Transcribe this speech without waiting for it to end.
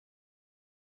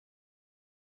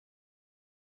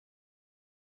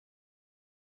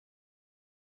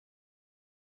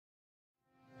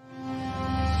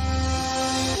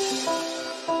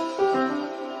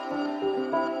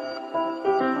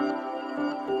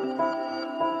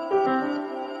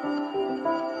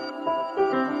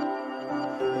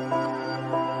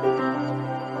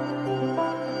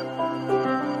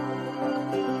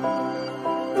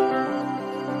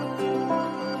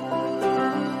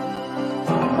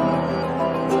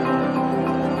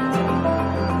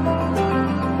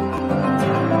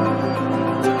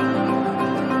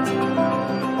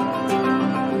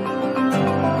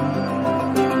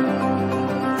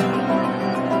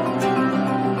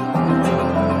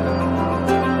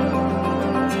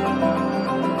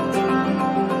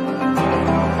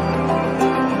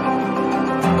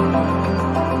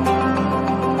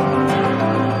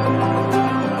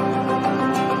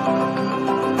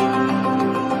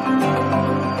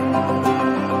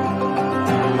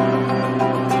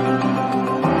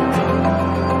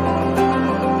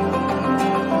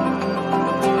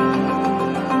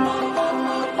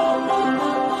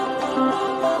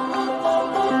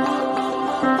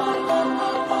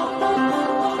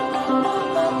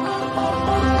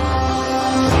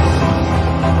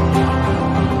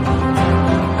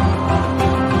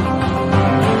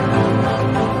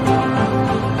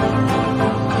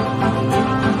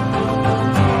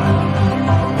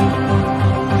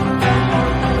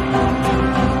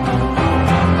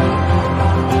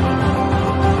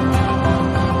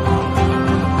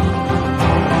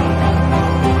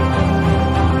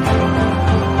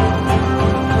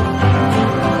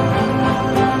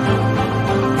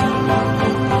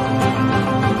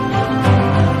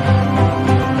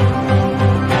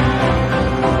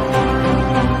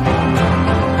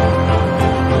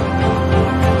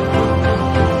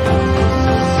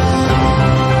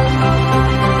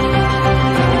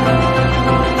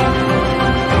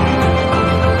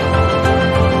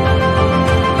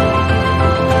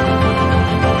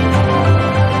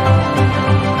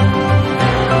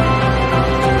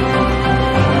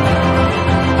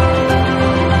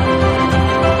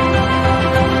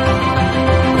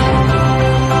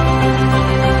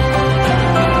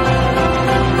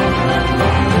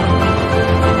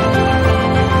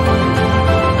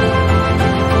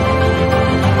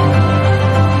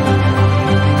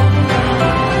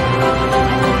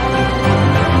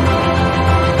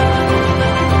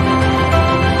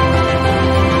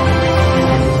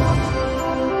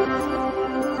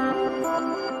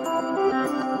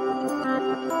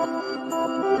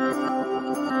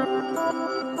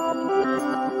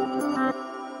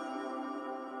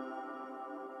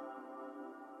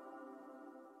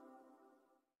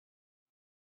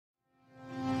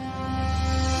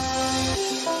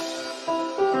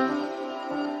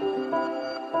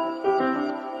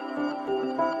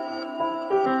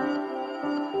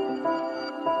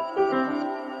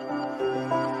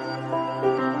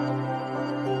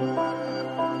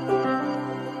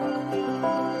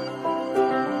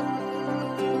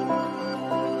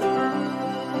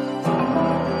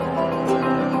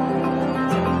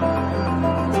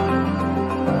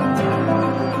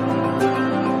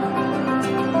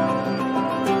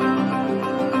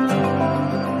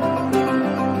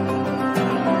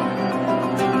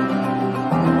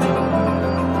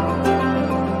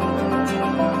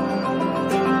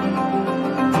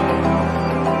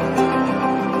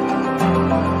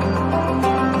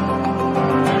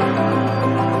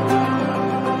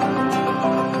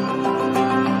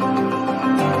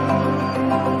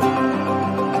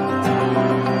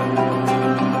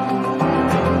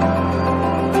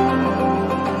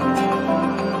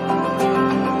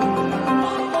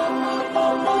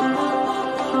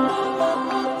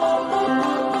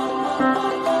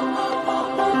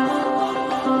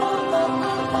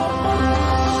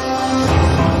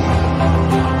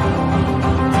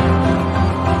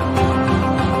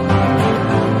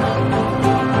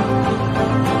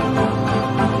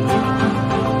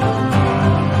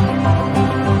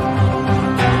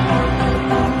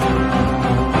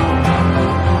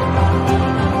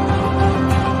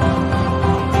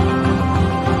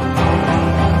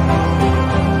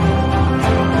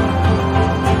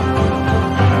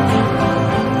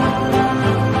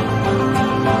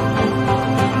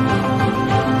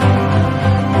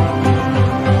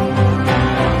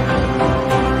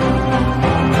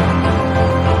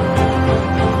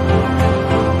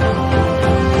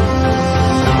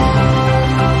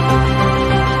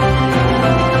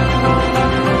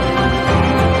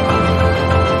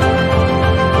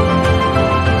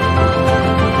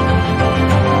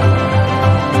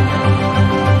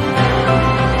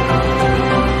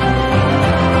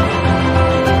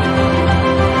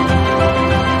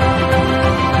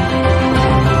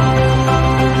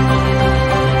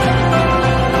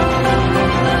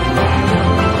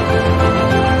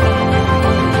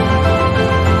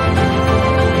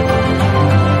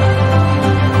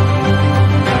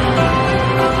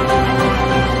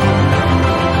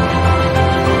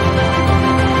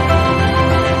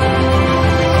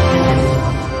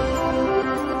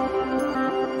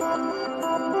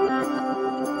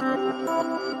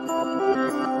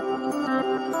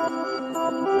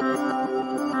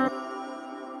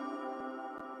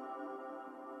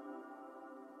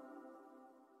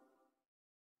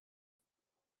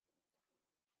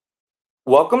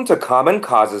Welcome to Common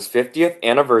Cause's 50th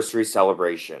anniversary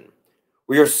celebration.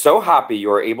 We are so happy you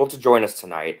are able to join us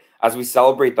tonight as we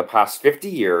celebrate the past 50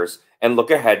 years and look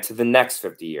ahead to the next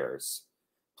 50 years.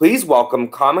 Please welcome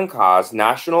Common Cause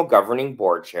National Governing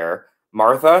Board Chair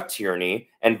Martha Tierney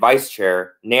and Vice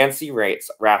Chair Nancy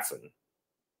Ratson.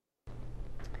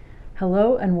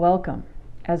 Hello and welcome.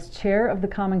 As Chair of the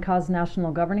Common Cause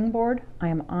National Governing Board, I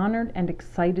am honored and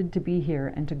excited to be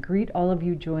here and to greet all of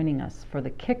you joining us for the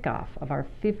kickoff of our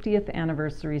 50th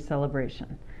anniversary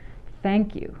celebration.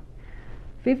 Thank you.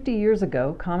 50 years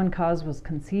ago, Common Cause was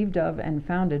conceived of and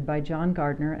founded by John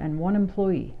Gardner and one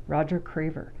employee, Roger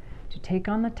Craver, to take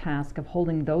on the task of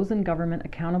holding those in government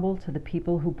accountable to the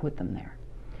people who put them there.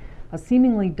 A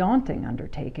seemingly daunting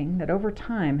undertaking that over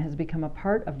time has become a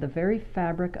part of the very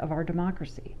fabric of our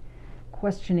democracy,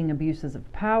 questioning abuses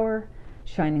of power,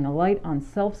 shining a light on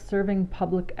self-serving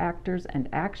public actors and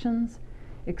actions,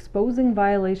 exposing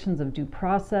violations of due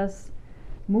process,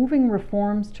 moving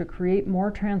reforms to create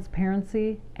more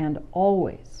transparency, and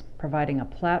always providing a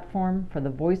platform for the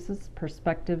voices,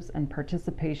 perspectives, and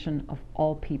participation of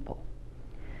all people.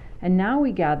 And now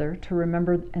we gather to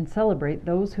remember and celebrate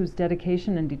those whose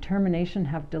dedication and determination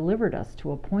have delivered us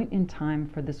to a point in time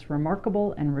for this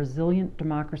remarkable and resilient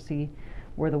democracy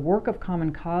where the work of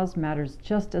Common Cause matters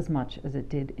just as much as it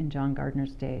did in John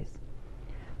Gardner's days.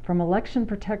 From election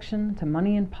protection to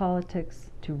money in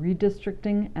politics to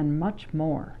redistricting and much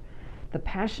more, the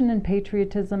passion and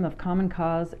patriotism of Common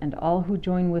Cause and all who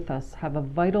join with us have a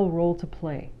vital role to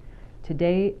play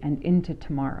today and into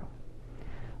tomorrow.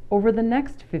 Over the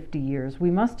next 50 years, we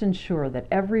must ensure that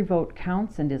every vote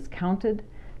counts and is counted,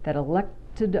 that elected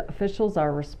officials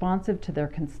are responsive to their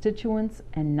constituents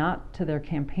and not to their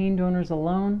campaign donors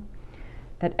alone,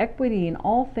 that equity in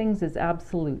all things is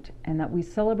absolute, and that we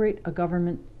celebrate a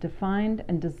government defined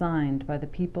and designed by the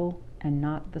people and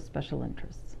not the special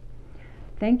interests.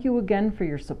 Thank you again for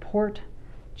your support,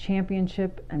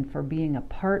 championship, and for being a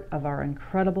part of our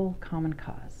incredible Common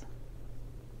Cause.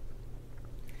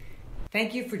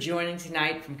 Thank you for joining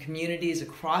tonight from communities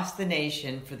across the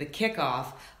nation for the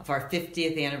kickoff of our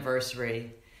 50th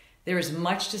anniversary. There is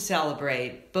much to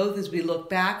celebrate, both as we look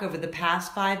back over the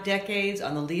past 5 decades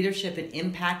on the leadership and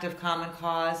impact of Common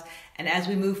Cause, and as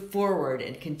we move forward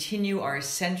and continue our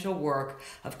essential work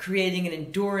of creating an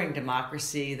enduring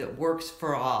democracy that works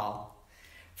for all.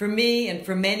 For me, and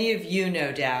for many of you,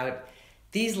 no doubt,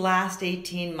 these last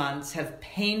 18 months have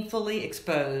painfully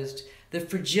exposed the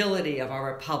fragility of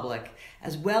our republic,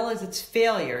 as well as its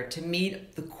failure to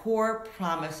meet the core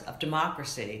promise of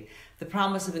democracy, the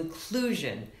promise of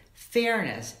inclusion,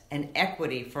 fairness, and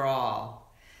equity for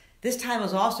all. This time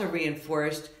has also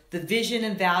reinforced the vision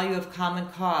and value of Common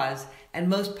Cause, and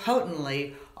most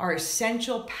potently, our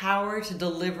essential power to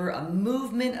deliver a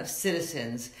movement of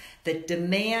citizens that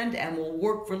demand and will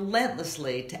work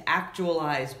relentlessly to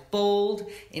actualize bold,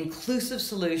 inclusive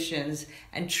solutions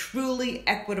and truly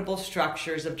equitable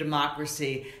structures of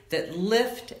democracy that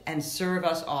lift and serve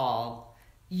us all.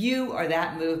 You are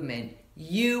that movement.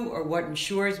 You are what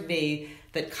ensures me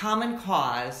that Common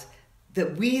Cause,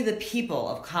 that we, the people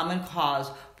of Common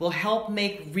Cause, will help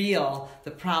make real the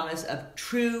promise of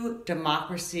true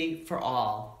democracy for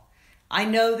all. I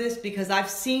know this because I've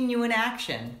seen you in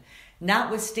action.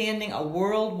 Notwithstanding a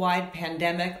worldwide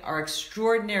pandemic, our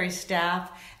extraordinary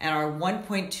staff and our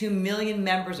 1.2 million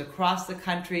members across the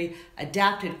country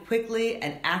adapted quickly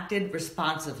and acted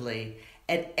responsively.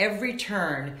 At every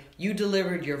turn, you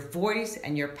delivered your voice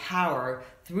and your power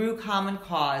through Common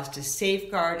Cause to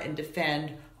safeguard and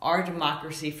defend our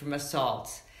democracy from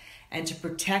assaults and to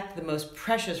protect the most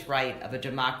precious right of a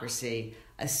democracy,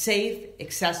 a safe,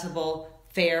 accessible,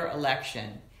 fair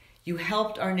election. You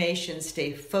helped our nation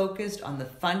stay focused on the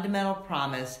fundamental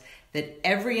promise that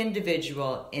every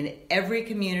individual in every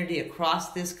community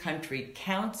across this country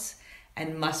counts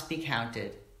and must be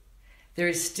counted. There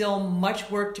is still much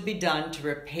work to be done to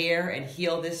repair and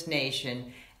heal this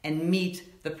nation and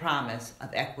meet the promise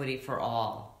of equity for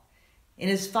all. In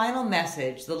his final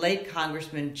message, the late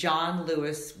Congressman John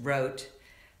Lewis wrote,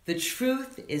 "The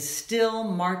truth is still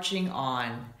marching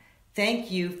on. Thank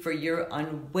you for your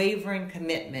unwavering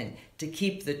commitment to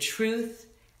keep the truth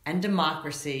and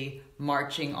democracy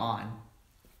marching on."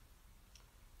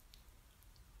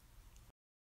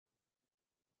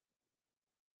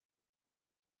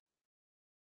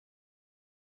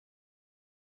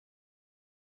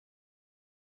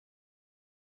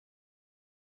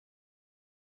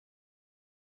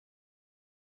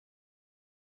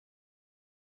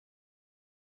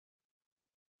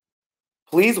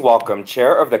 Please welcome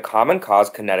Chair of the Common Cause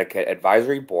Connecticut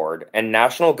Advisory Board and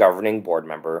National Governing Board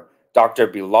Member, Dr.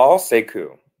 Bilal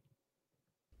Sekou.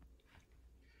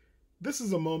 This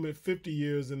is a moment 50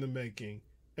 years in the making,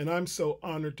 and I'm so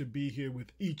honored to be here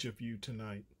with each of you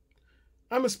tonight.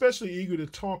 I'm especially eager to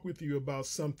talk with you about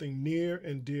something near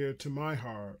and dear to my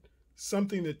heart,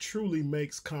 something that truly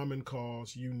makes Common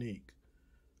Cause unique.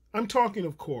 I'm talking,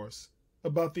 of course,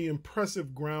 about the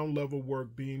impressive ground level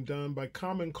work being done by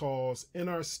Common Cause in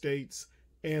our states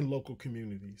and local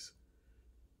communities.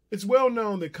 It's well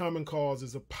known that Common Cause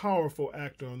is a powerful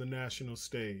actor on the national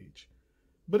stage.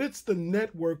 But it's the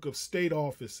network of state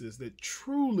offices that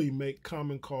truly make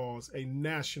Common Cause a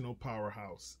national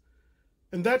powerhouse.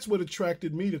 And that's what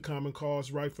attracted me to Common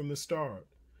Cause right from the start.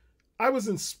 I was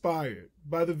inspired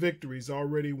by the victories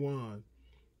already won.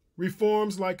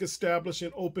 Reforms like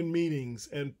establishing open meetings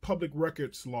and public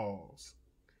records laws,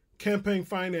 campaign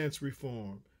finance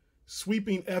reform,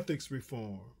 sweeping ethics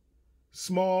reform,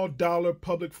 small dollar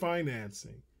public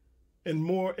financing, and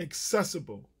more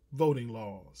accessible voting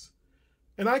laws.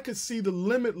 And I could see the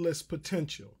limitless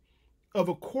potential of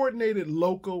a coordinated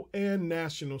local and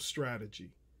national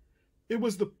strategy. It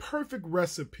was the perfect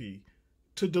recipe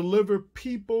to deliver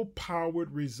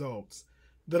people-powered results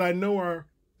that I know are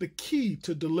the key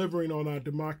to delivering on our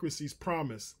democracy's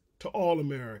promise to all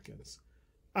Americans.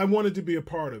 I wanted to be a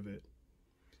part of it.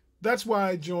 That's why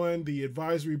I joined the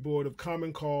advisory board of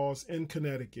Common Cause in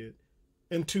Connecticut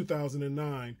in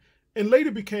 2009 and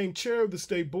later became chair of the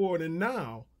state board, and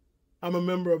now I'm a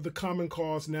member of the Common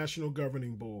Cause National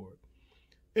Governing Board.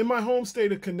 In my home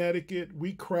state of Connecticut,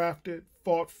 we crafted,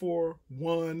 fought for,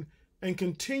 won, and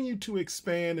continue to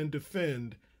expand and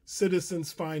defend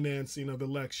citizens' financing of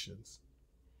elections.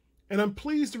 And I'm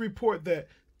pleased to report that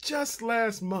just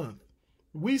last month,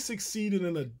 we succeeded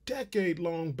in a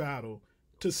decade-long battle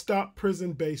to stop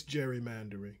prison-based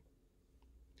gerrymandering.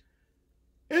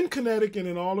 In Connecticut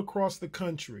and all across the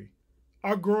country,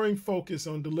 our growing focus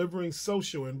on delivering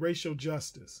social and racial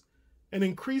justice and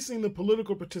increasing the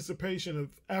political participation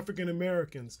of African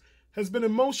Americans has been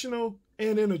emotional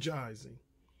and energizing.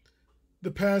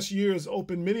 The past year has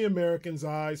opened many Americans'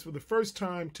 eyes for the first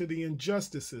time to the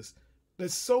injustices that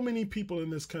so many people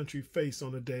in this country face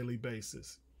on a daily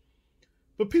basis.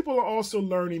 But people are also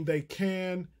learning they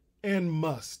can and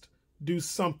must do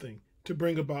something to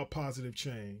bring about positive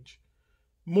change.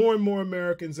 More and more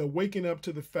Americans are waking up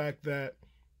to the fact that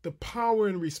the power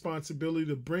and responsibility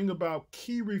to bring about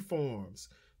key reforms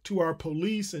to our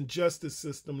police and justice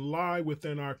system lie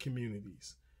within our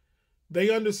communities.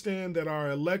 They understand that our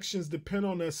elections depend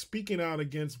on us speaking out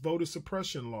against voter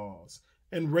suppression laws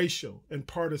and racial and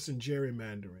partisan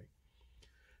gerrymandering.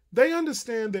 They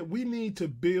understand that we need to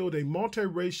build a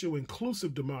multiracial,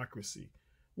 inclusive democracy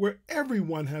where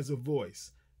everyone has a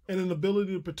voice and an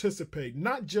ability to participate,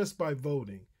 not just by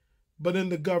voting, but in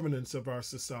the governance of our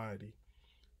society.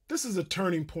 This is a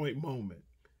turning point moment,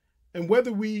 and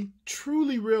whether we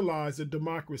truly realize a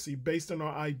democracy based on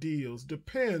our ideals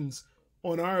depends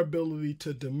on our ability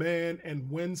to demand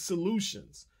and win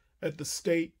solutions at the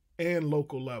state and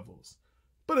local levels.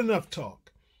 But enough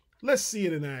talk. Let's see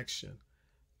it in action.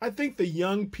 I think the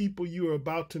young people you are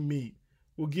about to meet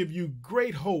will give you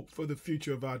great hope for the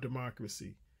future of our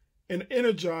democracy and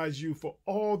energize you for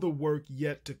all the work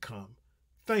yet to come.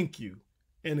 Thank you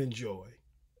and enjoy.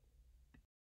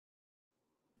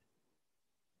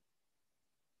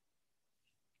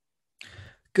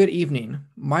 Good evening.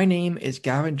 My name is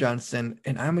Gavin Johnson,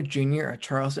 and I'm a junior at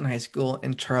Charleston High School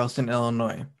in Charleston,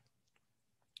 Illinois.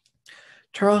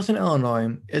 Charleston,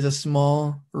 Illinois is a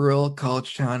small, rural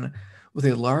college town with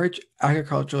a large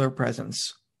agricultural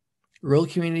presence. Rural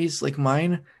communities like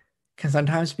mine can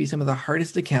sometimes be some of the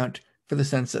hardest to count for the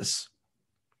census.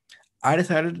 I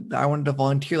decided that I wanted to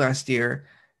volunteer last year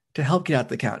to help get out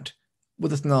the count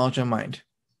with this knowledge in mind.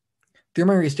 Through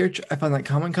my research, I found that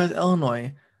Common Cause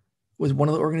Illinois was one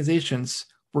of the organizations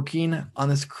working on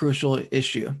this crucial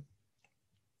issue.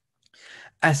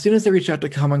 As soon as I reached out to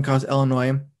Common Cause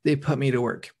Illinois, they put me to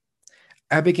work.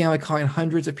 I began by calling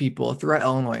hundreds of people throughout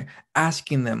Illinois,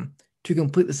 asking them to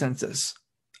complete the census.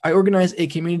 I organized a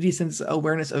community census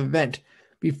awareness event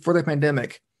before the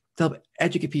pandemic to help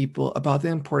educate people about the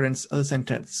importance of the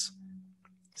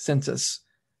census.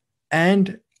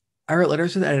 And I wrote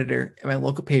letters to the editor in my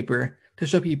local paper to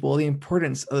show people the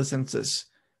importance of the census.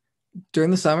 During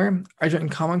the summer, I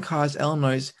joined Common Cause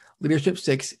Illinois' Leadership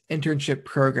 6 internship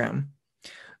program,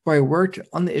 where I worked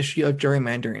on the issue of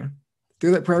gerrymandering.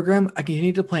 Through that program, I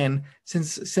continued to plan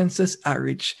census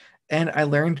outreach, and I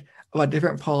learned about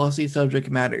different policy subject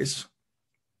matters.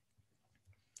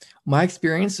 My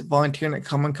experience volunteering at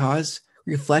Common Cause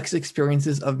reflects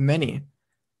experiences of many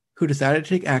who decided to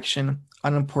take action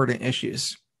on important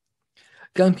issues.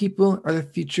 Young people are the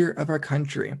future of our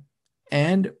country,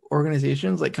 and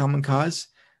organizations like Common Cause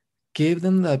gave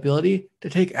them the ability to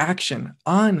take action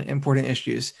on important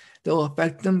issues that will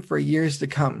affect them for years to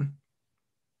come.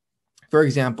 For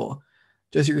example,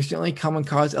 just recently, Common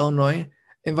Cause Illinois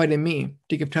invited me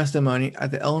to give testimony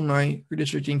at the Illinois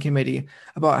Redistricting Committee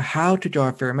about how to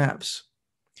draw fair maps.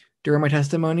 During my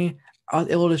testimony, I was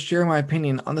able to share my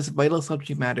opinion on this vital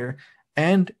subject matter,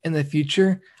 and in the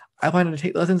future, I plan to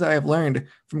take lessons I have learned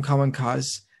from Common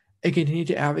Cause and continue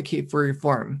to advocate for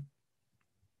reform.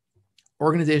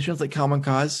 Organizations like Common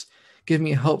Cause give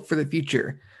me hope for the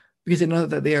future because I know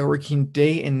that they are working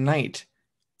day and night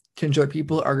to ensure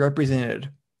people are represented.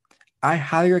 I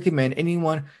highly recommend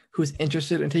anyone who is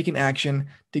interested in taking action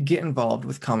to get involved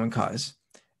with Common Cause.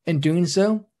 In doing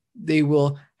so, they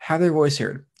will have their voice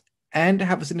heard and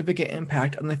have a significant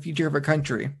impact on the future of our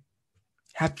country.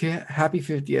 Happy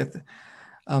 50th,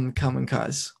 Common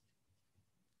Cause.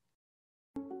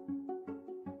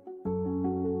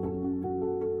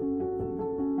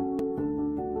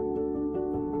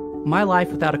 My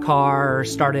life without a car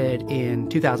started in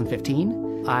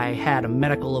 2015. I had a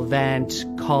medical event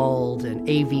called an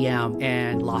AVM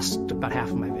and lost about half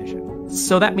of my vision.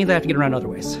 So that means I have to get around other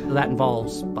ways. That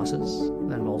involves buses,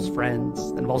 that involves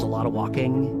friends, that involves a lot of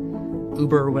walking,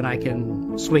 Uber when I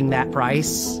can swing that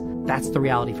price. That's the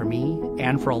reality for me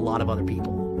and for a lot of other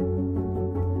people.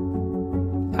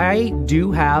 I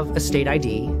do have a state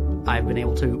ID. I've been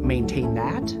able to maintain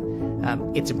that.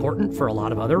 It's important for a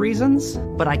lot of other reasons,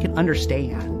 but I can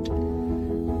understand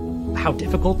how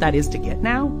difficult that is to get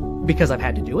now because I've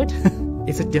had to do it.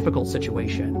 It's a difficult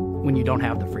situation when you don't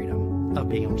have the freedom of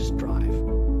being able to just drive.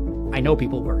 I know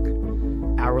people work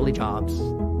hourly jobs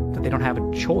that they don't have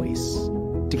a choice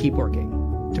to keep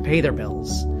working, to pay their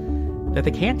bills, that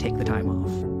they can't take the time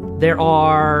off. There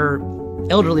are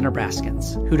elderly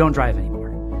Nebraskans who don't drive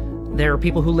anymore. There are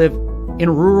people who live in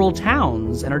rural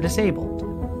towns and are disabled,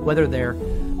 whether they're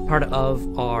part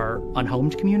of our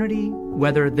unhomed community,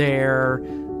 whether they're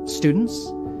students.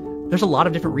 There's a lot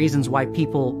of different reasons why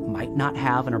people might not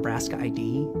have a Nebraska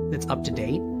ID that's up to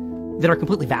date that are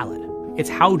completely valid. It's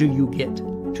how do you get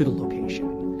to the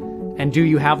location? And do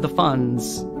you have the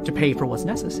funds to pay for what's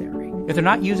necessary? If they're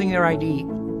not using their ID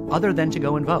other than to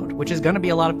go and vote, which is going to be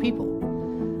a lot of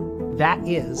people, that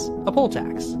is a poll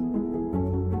tax.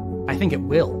 I think it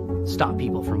will stop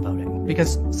people from voting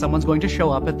because someone's going to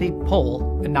show up at the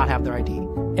poll and not have their ID.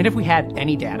 And if we had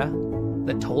any data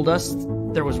that told us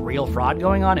there was real fraud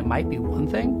going on, it might be one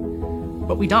thing,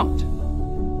 but we don't.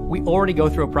 We already go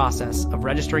through a process of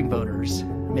registering voters,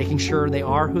 making sure they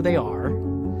are who they are,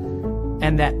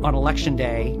 and that on election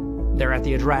day, they're at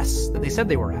the address that they said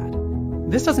they were at.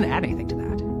 This doesn't add anything to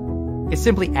that. It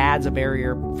simply adds a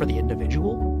barrier for the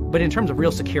individual, but in terms of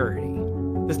real security,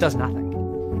 this does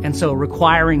nothing. And so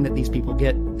requiring that these people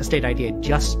get a state ID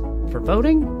just for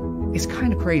voting is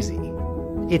kind of crazy.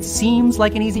 It seems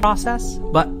like an easy process,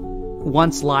 but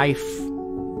once life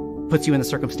puts you in the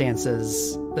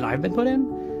circumstances that I've been put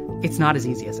in, it's not as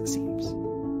easy as it seems.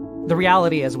 The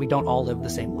reality is we don't all live the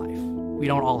same life. We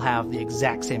don't all have the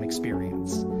exact same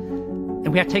experience.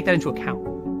 And we have to take that into account.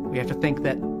 We have to think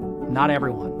that not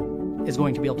everyone is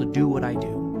going to be able to do what I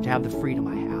do, to have the freedom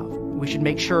I have. We should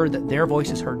make sure that their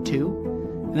voice is heard too,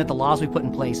 and that the laws we put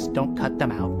in place don't cut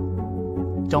them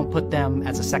out, don't put them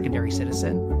as a secondary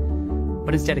citizen,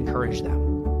 but instead encourage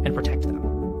them and protect them.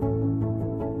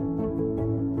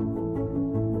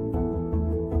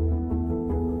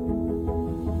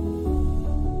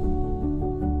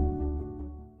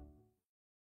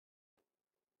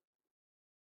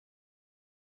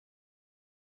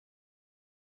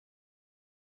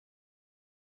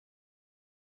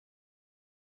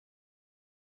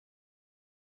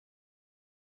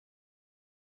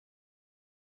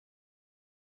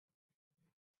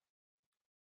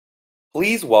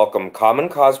 Please welcome Common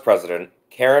Cause President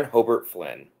Karen Hobart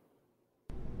Flynn.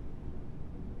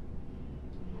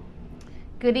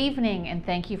 Good evening, and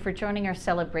thank you for joining our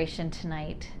celebration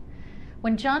tonight.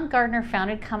 When John Gardner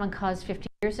founded Common Cause 50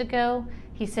 years ago,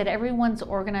 he said everyone's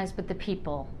organized but the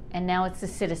people, and now it's the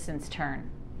citizens' turn.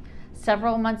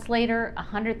 Several months later,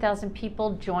 100,000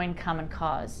 people joined Common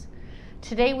Cause.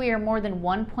 Today we are more than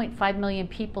 1.5 million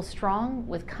people strong,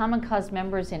 with Common Cause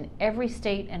members in every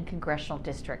state and congressional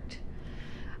district.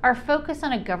 Our focus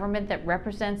on a government that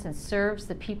represents and serves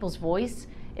the people's voice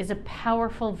is a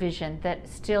powerful vision that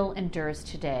still endures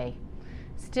today.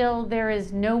 Still, there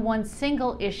is no one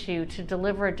single issue to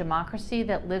deliver a democracy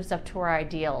that lives up to our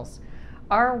ideals.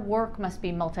 Our work must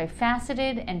be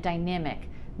multifaceted and dynamic,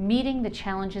 meeting the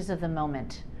challenges of the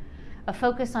moment. A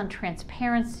focus on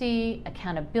transparency,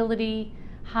 accountability,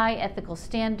 high ethical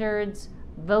standards,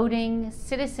 voting,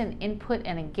 citizen input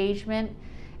and engagement,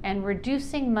 and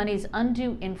reducing money's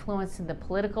undue influence in the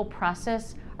political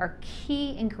process are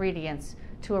key ingredients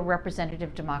to a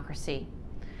representative democracy.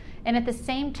 And at the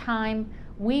same time,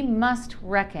 we must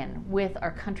reckon with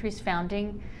our country's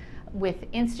founding, with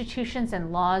institutions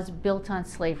and laws built on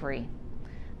slavery.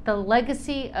 The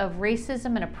legacy of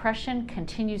racism and oppression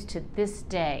continues to this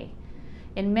day.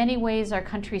 In many ways, our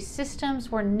country's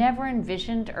systems were never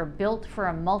envisioned or built for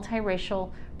a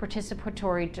multiracial,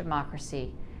 participatory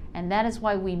democracy. And that is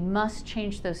why we must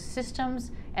change those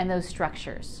systems and those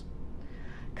structures.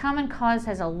 Common Cause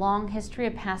has a long history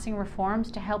of passing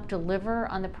reforms to help deliver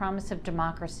on the promise of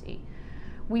democracy.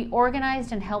 We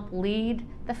organized and helped lead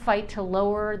the fight to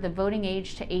lower the voting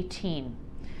age to 18.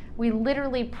 We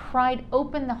literally pried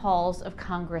open the halls of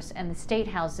Congress and the state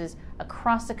houses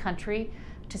across the country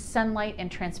to sunlight and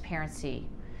transparency.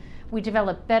 We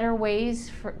developed better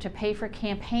ways to pay for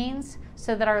campaigns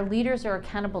so that our leaders are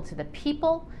accountable to the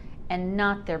people and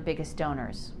not their biggest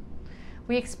donors.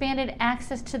 We expanded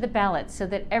access to the ballot so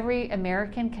that every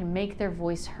American can make their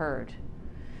voice heard.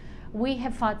 We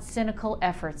have fought cynical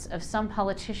efforts of some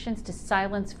politicians to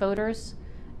silence voters,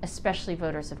 especially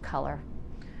voters of color.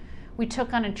 We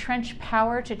took on entrenched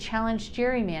power to challenge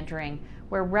gerrymandering,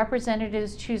 where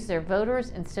representatives choose their voters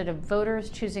instead of voters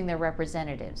choosing their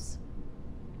representatives.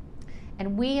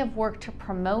 And we have worked to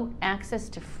promote access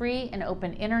to free and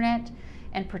open internet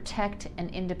and protect an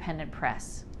independent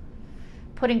press.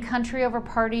 Putting country over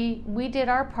party, we did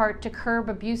our part to curb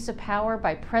abuse of power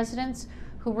by presidents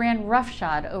who ran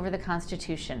roughshod over the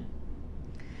Constitution.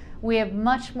 We have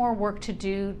much more work to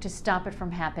do to stop it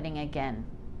from happening again.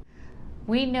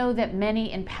 We know that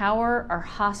many in power are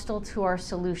hostile to our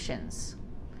solutions.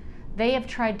 They have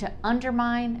tried to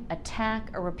undermine,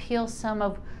 attack, or repeal some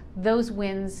of those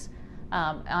wins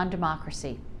on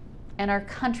democracy. And our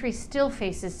country still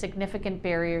faces significant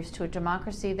barriers to a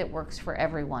democracy that works for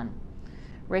everyone.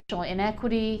 Racial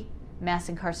inequity, mass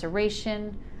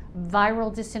incarceration,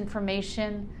 viral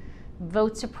disinformation,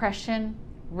 vote suppression,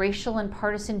 racial and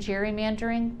partisan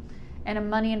gerrymandering, and a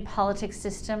money and politics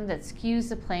system that skews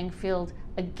the playing field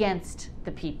against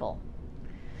the people.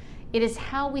 It is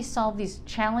how we solve these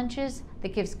challenges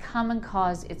that gives Common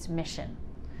Cause its mission.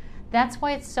 That's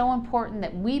why it's so important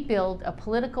that we build a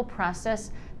political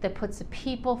process that puts the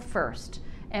people first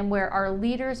and where our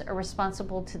leaders are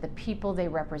responsible to the people they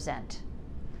represent.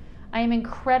 I am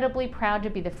incredibly proud to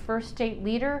be the first state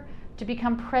leader to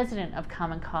become president of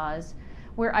Common Cause,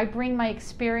 where I bring my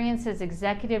experience as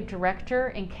executive director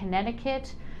in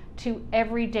Connecticut to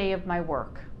every day of my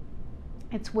work.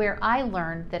 It's where I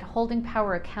learned that holding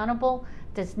power accountable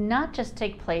does not just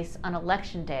take place on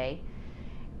election day.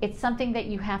 It's something that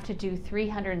you have to do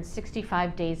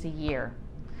 365 days a year.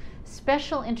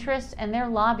 Special interests and their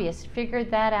lobbyists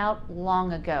figured that out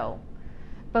long ago.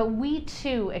 But we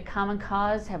too at Common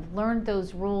Cause have learned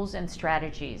those rules and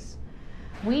strategies.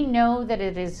 We know that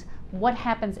it is what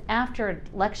happens after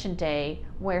Election Day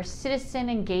where citizen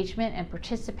engagement and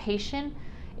participation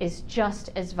is just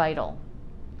as vital.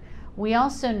 We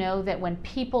also know that when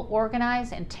people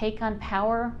organize and take on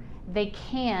power, they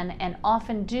can and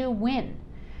often do win.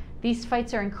 These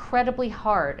fights are incredibly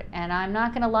hard, and I'm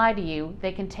not going to lie to you,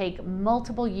 they can take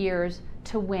multiple years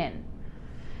to win.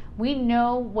 We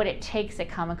know what it takes at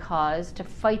Common Cause to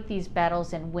fight these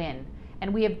battles and win,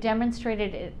 and we have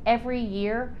demonstrated it every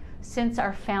year since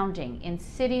our founding in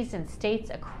cities and states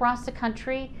across the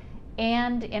country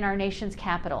and in our nation's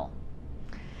capital.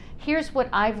 Here's what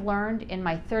I've learned in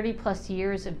my 30+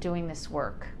 years of doing this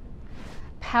work.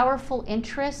 Powerful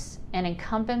interests and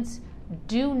incumbents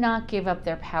do not give up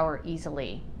their power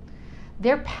easily.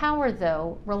 Their power,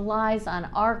 though, relies on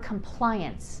our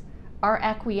compliance, our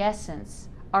acquiescence,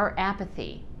 our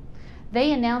apathy.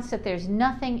 They announce that there's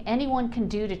nothing anyone can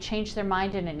do to change their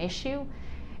mind in an issue,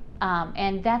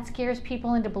 and that scares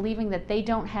people into believing that they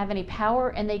don't have any power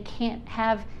and they can't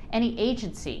have any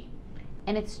agency.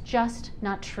 And it's just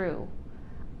not true.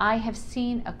 I have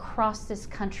seen across this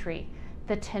country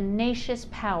the tenacious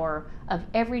power of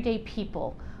everyday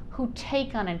people who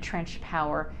take on entrenched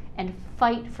power and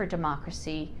fight for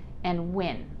democracy and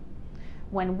win.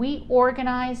 When we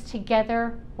organize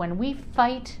together, when we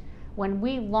fight, when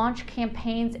we launch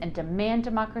campaigns and demand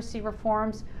democracy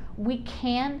reforms, we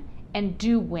can and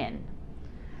do win.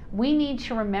 We need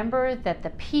to remember that the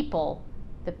people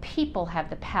have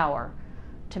the power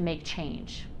to make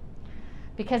change.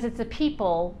 Because it's the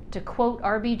people, to quote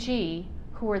RBG,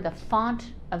 who are the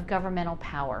font of governmental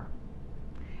power.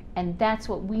 And that's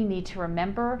what we need to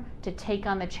remember to take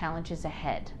on the challenges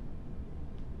ahead.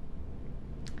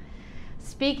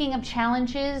 Speaking of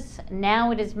challenges,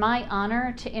 now it is my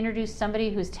honor to introduce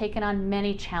somebody who's taken on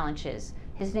many challenges.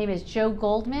 His name is Joe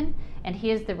Goldman, and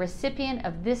he is the recipient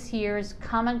of this year's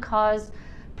Common Cause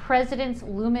President's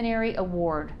Luminary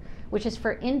Award, which is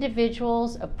for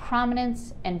individuals of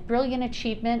prominence and brilliant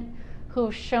achievement who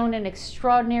have shown an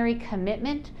extraordinary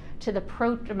commitment to the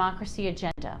pro-democracy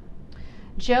agenda.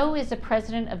 Joe is the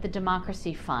president of the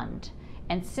Democracy Fund,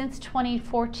 and since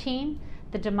 2014,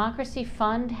 the Democracy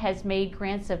Fund has made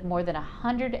grants of more than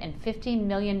 $150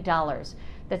 million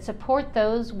that support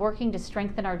those working to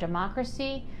strengthen our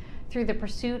democracy through the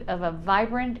pursuit of a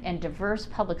vibrant and diverse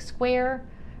public square,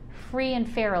 free and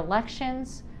fair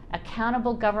elections,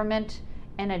 accountable government,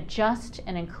 and a just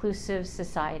and inclusive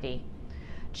society.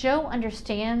 Joe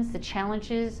understands the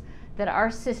challenges that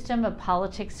our system of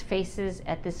politics faces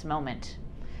at this moment.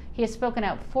 He has spoken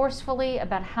out forcefully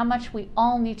about how much we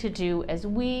all need to do as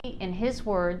we, in his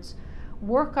words,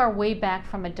 work our way back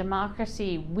from a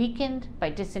democracy weakened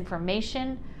by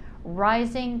disinformation,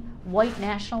 rising white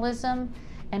nationalism,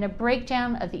 and a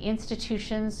breakdown of the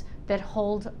institutions that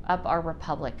hold up our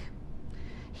republic.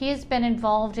 He has been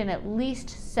involved in at least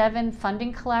 7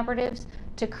 funding collaboratives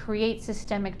to create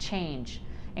systemic change,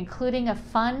 including a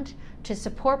fund to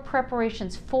support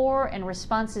preparations for and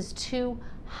responses to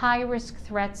high-risk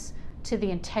threats to the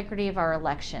integrity of our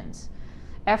elections,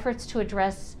 efforts to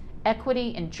address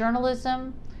equity in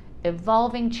journalism,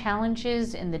 evolving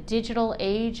challenges in the digital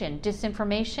age and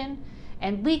disinformation,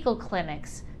 and legal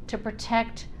clinics to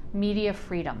protect media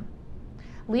freedom.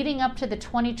 Leading up to the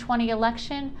 2020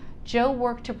 election, Joe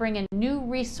worked to bring in new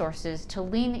resources to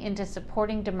lean into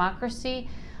supporting democracy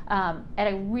at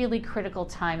a really critical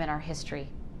time in our history.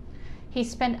 He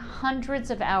spent hundreds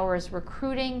of hours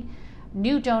recruiting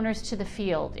new donors to the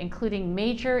field, including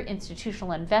major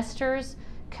institutional investors,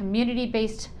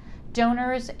 community-based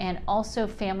donors, and also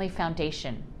Family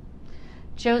Foundation.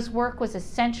 Joe's work was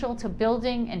essential to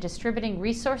building and distributing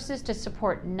resources to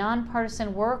support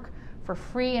nonpartisan work for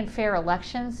free and fair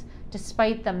elections,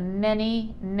 despite the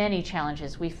many, many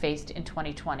challenges we faced in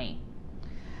 2020.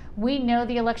 We know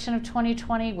the election of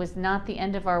 2020 was not the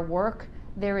end of our work.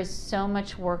 There is so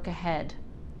much work ahead.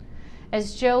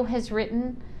 As Joe has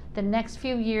written, the next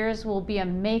few years will be a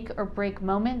make or break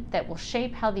moment that will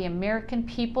shape how the American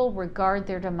people regard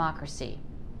their democracy.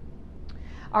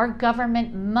 Our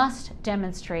government must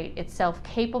demonstrate itself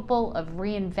capable of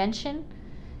reinvention,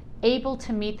 able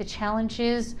to meet the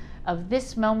challenges of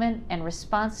this moment and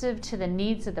responsive to the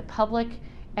needs of the public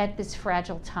at this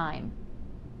fragile time.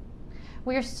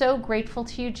 We are so grateful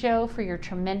to you, Joe, for your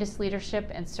tremendous leadership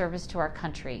and service to our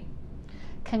country.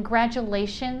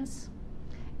 Congratulations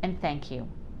and thank you.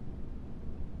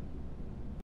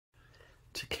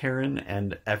 To Karen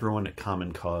and everyone at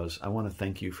Common Cause, I want to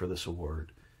thank you for this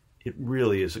award. It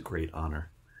really is a great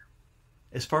honor.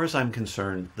 As far as I'm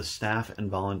concerned, the staff and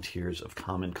volunteers of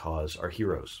Common Cause are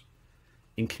heroes.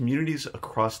 In communities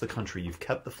across the country, you've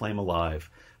kept the flame alive,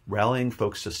 rallying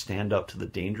folks to stand up to the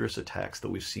dangerous attacks that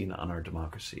we've seen on our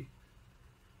democracy.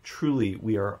 Truly,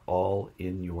 we are all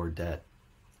in your debt.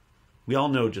 We all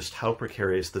know just how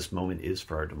precarious this moment is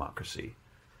for our democracy.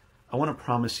 I want to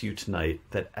promise you tonight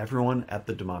that everyone at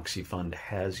the Democracy Fund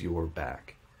has your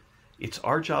back. It's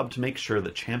our job to make sure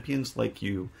that champions like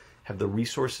you have the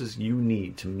resources you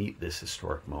need to meet this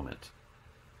historic moment.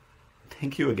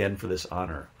 Thank you again for this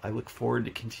honor. I look forward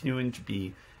to continuing to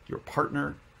be your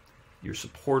partner, your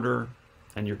supporter,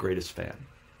 and your greatest fan.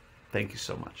 Thank you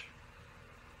so much.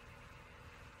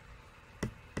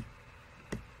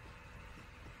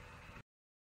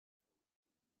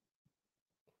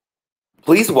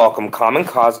 Please welcome Common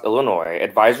Cause Illinois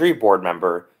Advisory Board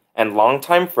member and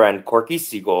longtime friend Corky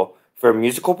Siegel for a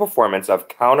musical performance of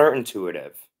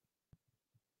Counterintuitive.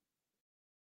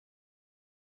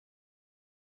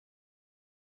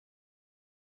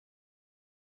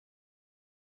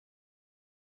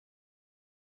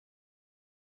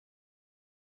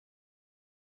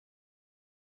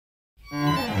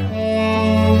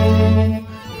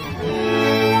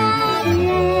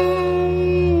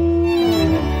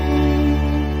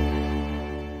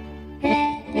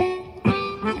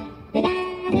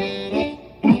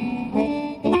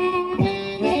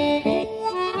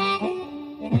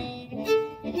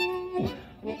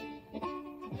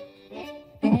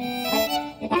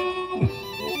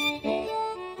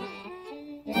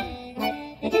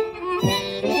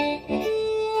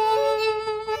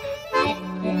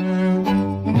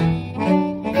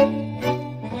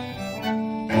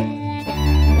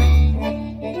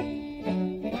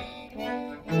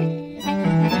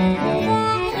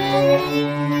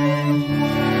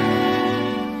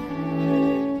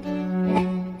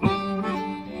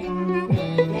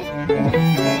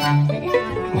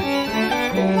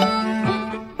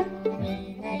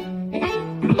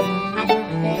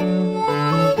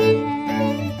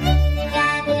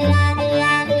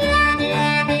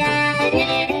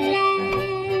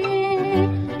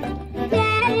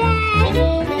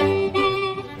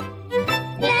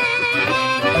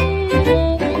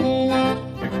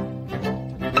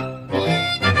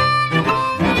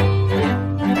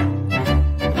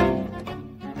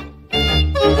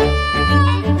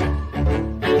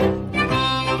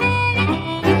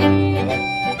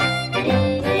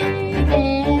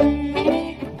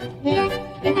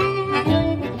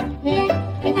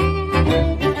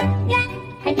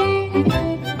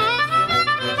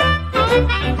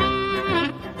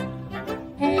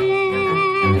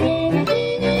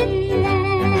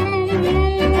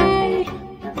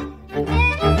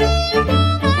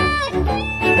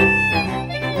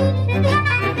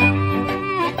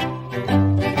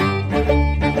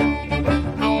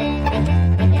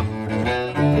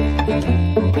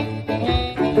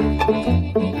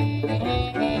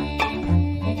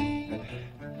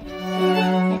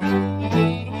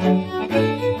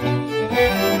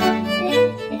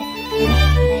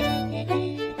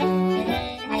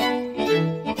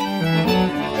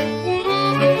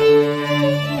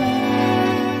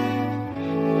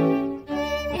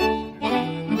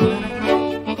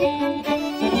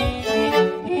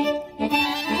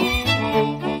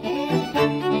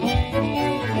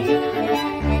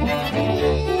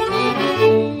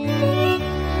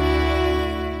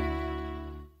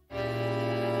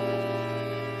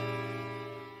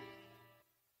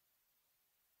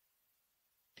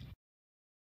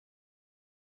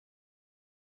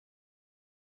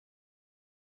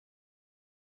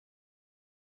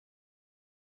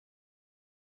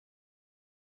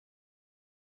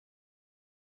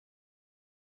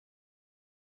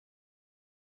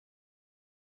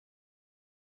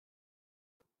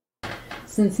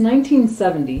 Since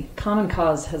 1970, Common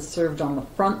Cause has served on the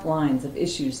front lines of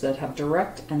issues that have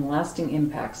direct and lasting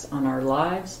impacts on our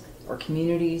lives, our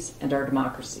communities, and our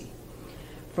democracy.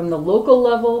 From the local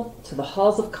level to the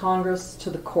halls of Congress to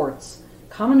the courts,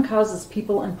 Common Cause's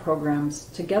people and programs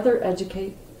together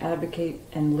educate, advocate,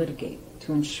 and litigate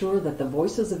to ensure that the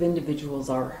voices of individuals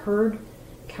are heard,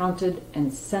 counted,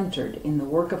 and centered in the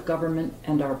work of government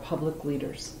and our public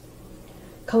leaders.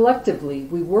 Collectively,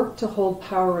 we work to hold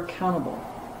power accountable,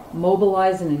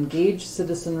 mobilize and engage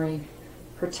citizenry,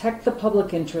 protect the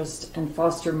public interest, and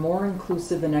foster more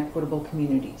inclusive and equitable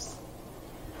communities.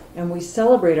 And we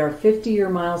celebrate our 50-year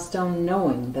milestone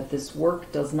knowing that this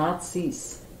work does not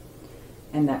cease,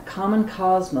 and that Common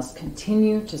Cause must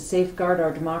continue to safeguard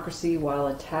our democracy while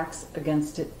attacks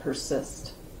against it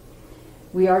persist.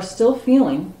 We are still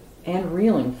feeling and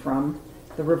reeling from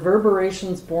the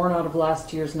reverberations born out of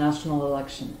last year's national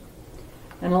election.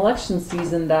 An election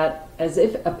season that, as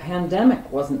if a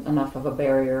pandemic wasn't enough of a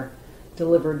barrier,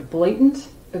 delivered blatant,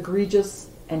 egregious,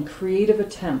 and creative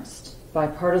attempts by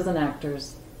partisan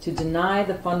actors to deny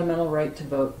the fundamental right to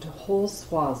vote to whole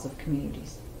swaths of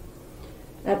communities.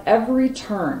 At every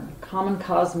turn, Common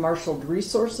Cause marshaled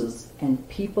resources and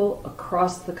people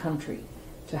across the country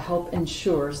to help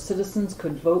ensure citizens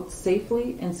could vote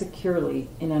safely and securely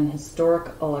in an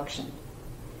historic election.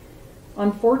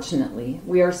 Unfortunately,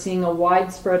 we are seeing a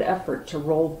widespread effort to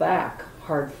roll back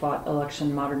hard-fought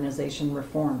election modernization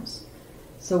reforms,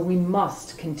 so we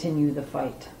must continue the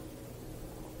fight.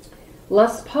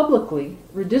 Less publicly,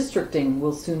 redistricting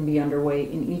will soon be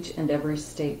underway in each and every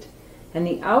state, and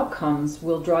the outcomes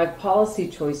will drive policy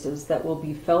choices that will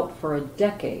be felt for a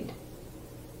decade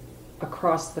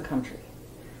across the country,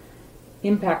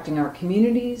 impacting our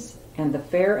communities and the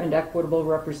fair and equitable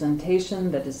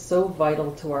representation that is so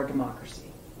vital to our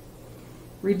democracy.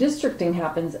 Redistricting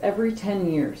happens every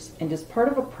 10 years and is part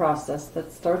of a process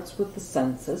that starts with the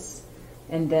census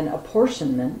and then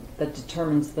apportionment that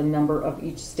determines the number of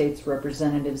each state's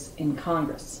representatives in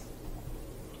Congress.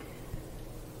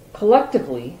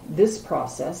 Collectively, this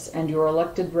process and your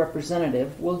elected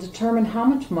representative will determine how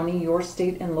much money your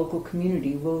state and local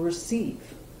community will receive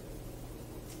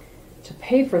to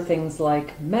pay for things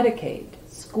like Medicaid,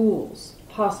 schools,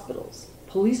 hospitals,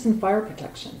 police and fire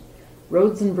protection,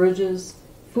 roads and bridges,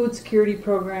 food security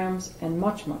programs, and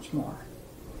much, much more.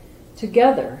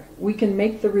 Together, we can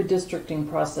make the redistricting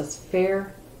process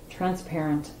fair,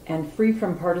 transparent, and free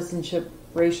from partisanship,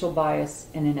 racial bias,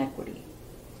 and inequity.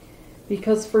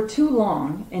 Because for too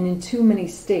long, and in too many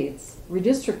states,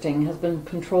 redistricting has been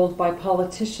controlled by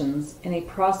politicians in a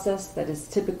process that is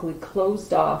typically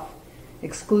closed off,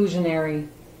 exclusionary,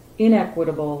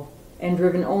 inequitable, and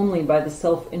driven only by the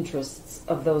self-interests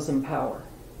of those in power.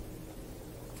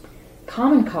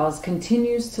 Common Cause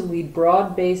continues to lead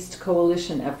broad-based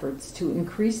coalition efforts to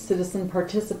increase citizen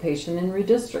participation in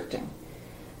redistricting,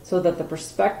 so that the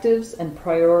perspectives and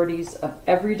priorities of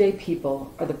everyday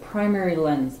people are the primary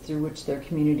lens through which their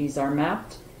communities are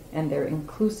mapped and their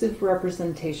inclusive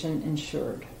representation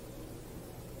ensured.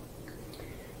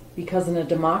 Because in a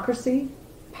democracy,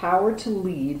 power to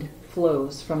lead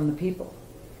flows from the people,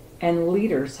 and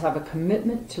leaders have a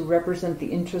commitment to represent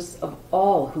the interests of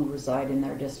all who reside in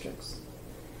their districts.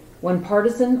 When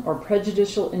partisan or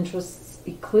prejudicial interests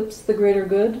eclipse the greater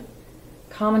good,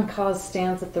 Common Cause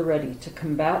stands at the ready to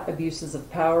combat abuses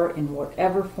of power in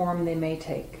whatever form they may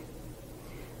take.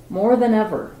 More than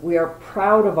ever, we are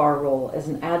proud of our role as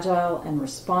an agile and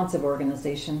responsive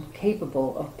organization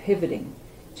capable of pivoting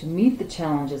to meet the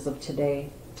challenges of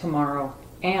today, tomorrow,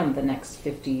 and the next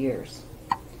 50 years.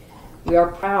 We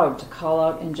are proud to call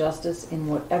out injustice in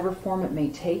whatever form it may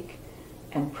take,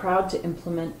 and proud to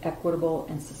implement equitable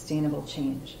and sustainable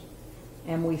change.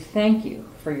 And we thank you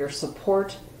for your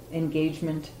support,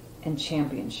 engagement, and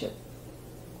championship.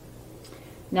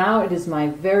 Now it is my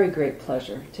very great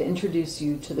pleasure to introduce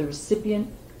you to the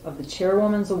recipient of the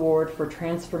Chairwoman's Award for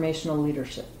Transformational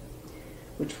Leadership,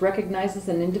 which recognizes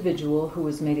an individual who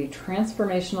has made a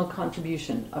transformational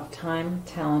contribution of time,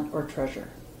 talent, or treasure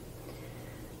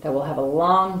that will have a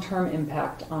long-term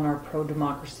impact on our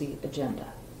pro-democracy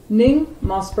agenda. Ning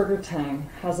Mossberger Tang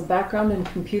has a background in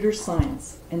computer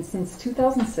science and since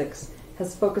 2006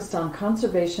 has focused on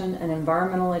conservation and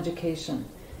environmental education,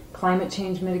 climate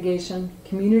change mitigation,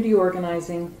 community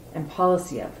organizing, and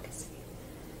policy advocacy.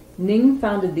 Ning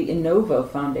founded the Innovo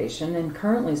Foundation and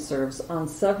currently serves on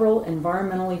several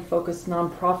environmentally focused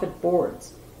nonprofit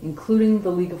boards, including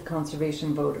the League of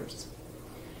Conservation Voters.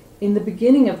 In the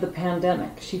beginning of the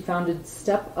pandemic, she founded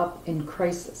Step Up in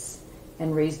Crisis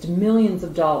and raised millions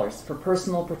of dollars for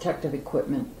personal protective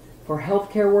equipment for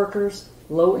healthcare workers,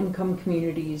 low-income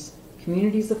communities,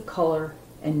 communities of color,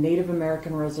 and Native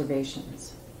American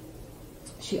reservations.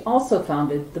 She also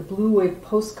founded the Blue Wave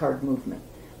Postcard Movement,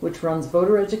 which runs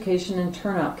voter education and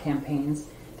turnout campaigns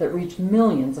that reach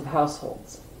millions of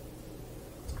households.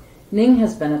 Ning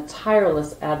has been a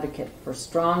tireless advocate for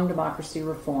strong democracy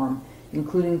reform,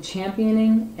 including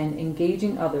championing and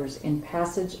engaging others in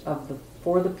passage of the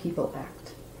For the People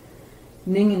Act.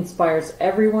 Ning inspires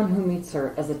everyone who meets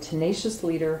her as a tenacious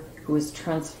leader who is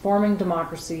transforming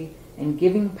democracy and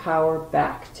giving power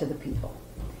back to the people.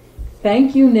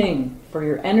 Thank you, Ning, for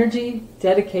your energy,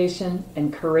 dedication,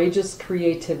 and courageous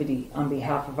creativity on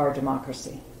behalf of our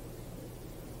democracy.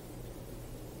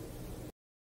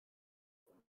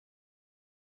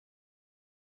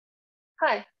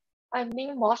 Hi, I'm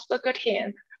Ning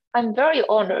Mossberger-Tian. I'm very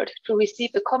honored to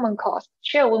receive the Common Cause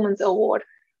Chairwoman's Award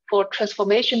for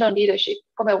Transformational Leadership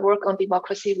for my work on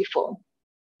democracy reform.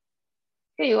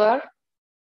 Here you are.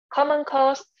 Common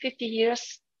Cause 50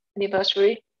 years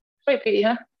anniversary. Very pretty,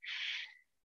 huh?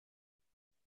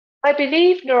 I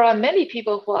believe there are many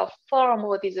people who are far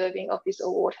more deserving of this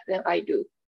award than I do.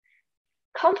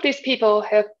 Countless people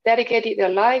have dedicated their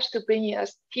lives to bringing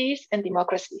us peace and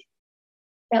democracy.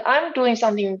 And I'm doing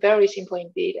something very simple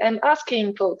indeed. I'm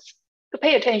asking folks to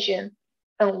pay attention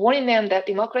and warning them that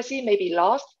democracy may be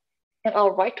lost and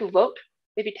our right to vote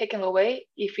may be taken away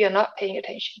if we are not paying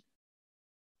attention.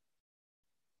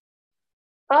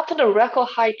 After the record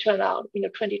high turnout in the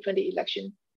 2020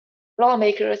 election,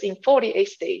 lawmakers in 48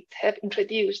 states have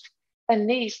introduced at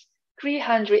least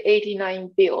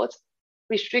 389 bills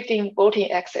restricting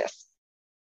voting access.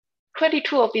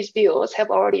 22 of these bills have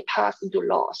already passed into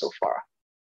law so far.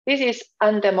 This is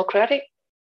undemocratic,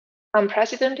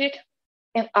 unprecedented,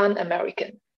 and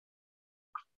un-American.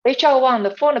 H.R. 1,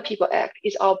 the For the People Act,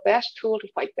 is our best tool to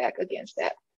fight back against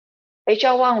that.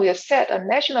 H.R. 1 will set a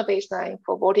national baseline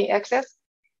for voting access.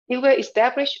 It will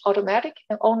establish automatic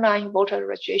and online voter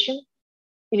registration,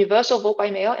 universal vote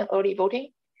by mail and early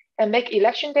voting, and make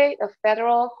Election Day a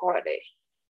federal holiday.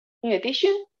 In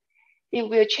addition, it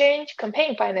will change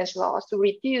campaign finance laws to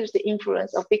reduce the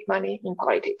influence of big money in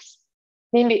politics,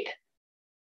 limit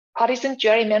partisan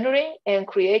gerrymandering, and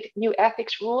create new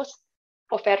ethics rules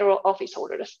for federal office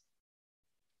holders.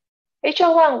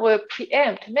 H.R. 1 will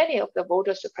preempt many of the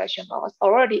voter suppression laws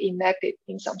already enacted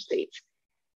in some states.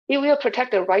 It will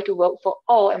protect the right to vote for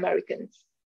all Americans.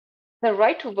 The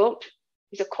right to vote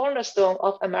is a cornerstone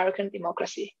of American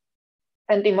democracy,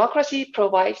 and democracy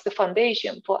provides the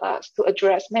foundation for us to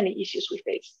address many issues we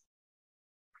face.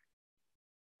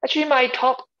 Actually, my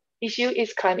top issue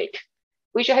is climate,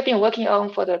 which I have been working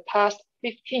on for the past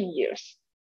 15 years.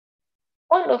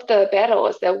 One of the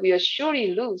battles that we will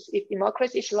surely lose if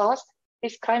democracy is lost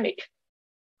is climate.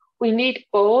 We need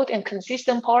bold and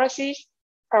consistent policies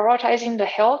prioritizing the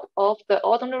health of the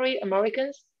ordinary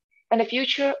Americans and the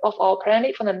future of our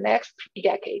planet for the next 3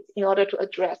 decades in order to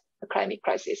address the climate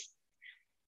crisis.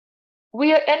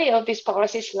 Will any of these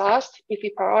policies last if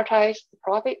we prioritize the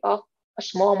profit of a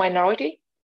small minority?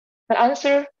 The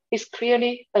answer is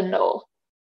clearly a no.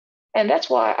 And that's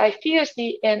why I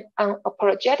fiercely and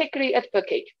unapologetically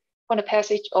advocate for the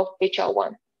passage of H.R.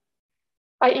 1.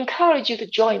 I encourage you to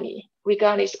join me,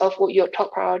 regardless of what your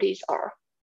top priorities are.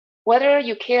 Whether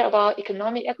you care about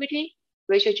economic equity,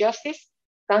 racial justice,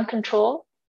 gun control,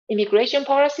 immigration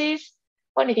policies,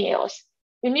 or anything else,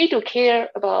 you need to care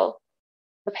about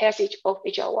the passage of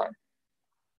H.R. 1.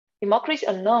 Democracy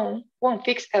alone won't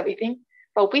fix everything,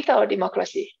 but without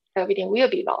democracy, everything will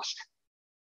be lost.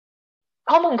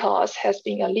 Common Cause has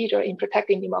been a leader in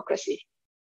protecting democracy.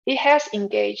 It has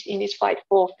engaged in this fight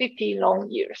for 50 long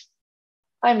years.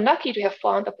 I'm lucky to have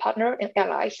found a partner and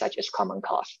allies such as Common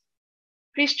Cause.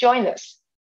 Please join us.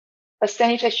 As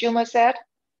Senator Schumer said,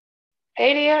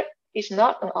 failure is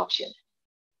not an option.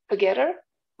 Together,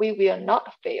 we will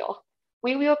not fail.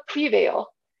 We will prevail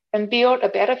and build a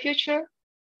better future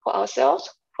for ourselves,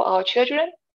 for our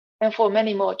children, and for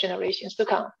many more generations to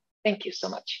come. Thank you so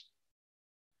much.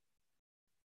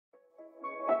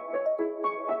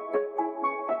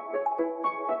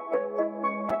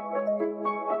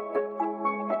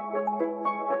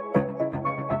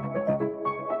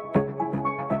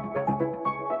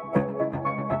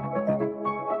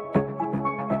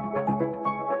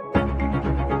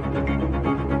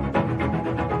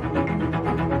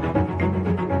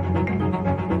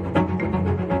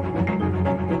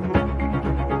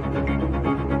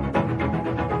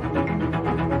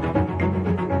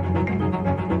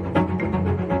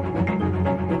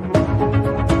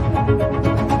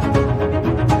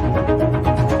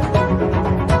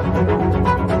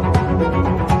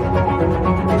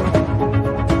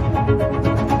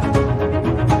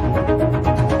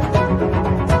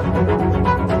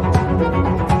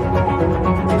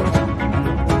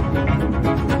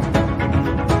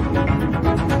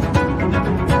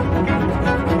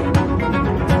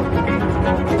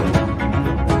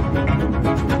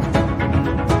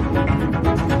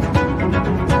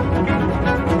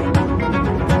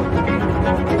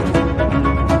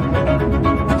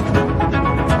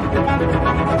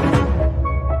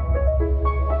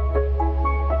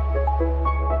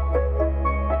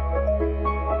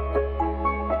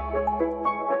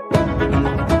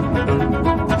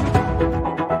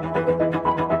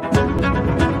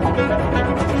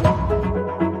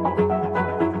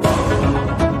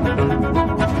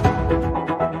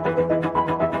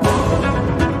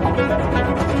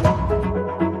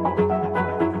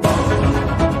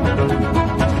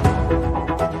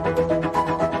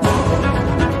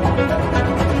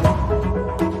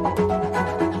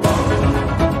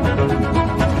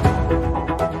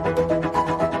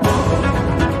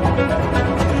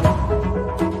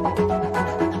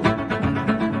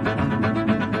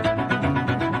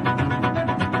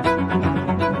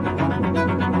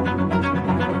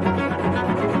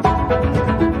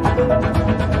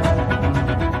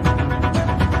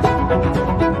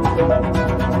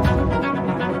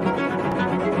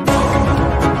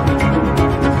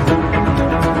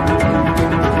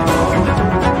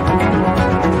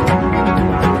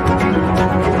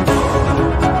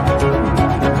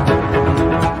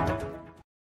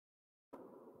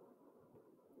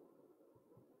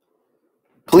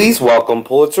 Please welcome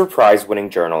Pulitzer Prize-winning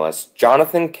journalist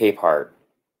Jonathan Capehart.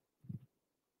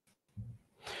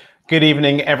 Good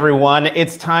evening, everyone.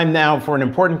 It's time now for an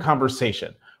important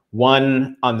conversation,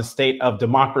 one on the state of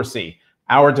democracy,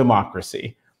 our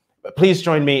democracy. Please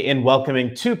join me in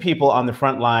welcoming two people on the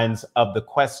front lines of the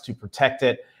quest to protect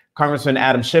it. Congressman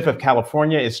Adam Schiff of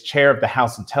California is chair of the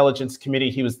House Intelligence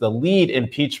Committee. He was the lead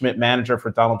impeachment manager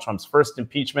for Donald Trump's first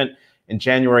impeachment in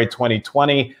January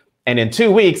 2020. And in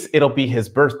 2 weeks, it'll be his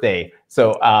birthday.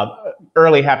 So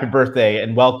early happy birthday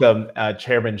and welcome,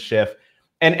 Chairman Schiff.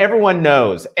 And everyone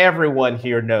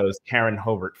here knows Karen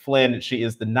Hobart Flynn. She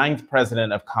is the 9th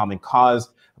president of Common Cause,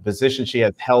 a position she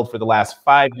has held for the last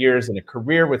 5 years in a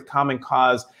career with Common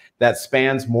Cause that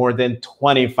spans more than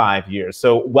 25 years.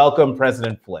 So welcome,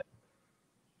 President Flynn.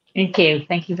 Thank you.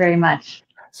 Thank you very much.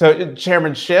 So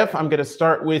Chairman Schiff, I'm going to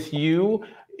start with you.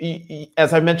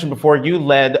 As I mentioned before, you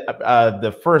led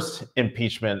the first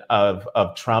impeachment of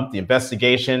Trump, the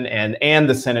investigation and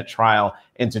the Senate trial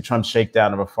into Trump's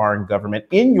shakedown of a foreign government.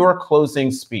 In your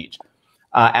closing speech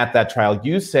at that trial,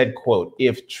 you said, quote,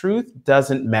 "If truth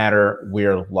doesn't matter,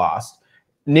 we're lost."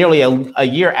 Nearly a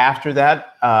year after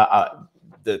that,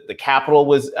 the Capitol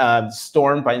was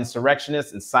stormed by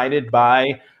insurrectionists incited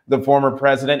by the former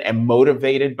president and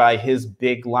motivated by his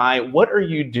big lie. What are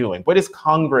you doing? What is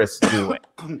Congress doing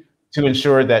to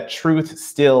ensure that truth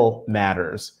still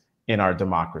matters in our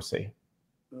democracy?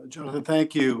 Jonathan,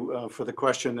 thank you for the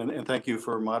question, and thank you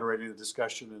for moderating the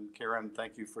discussion. And Karen,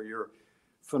 thank you for your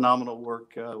phenomenal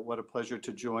work. What a pleasure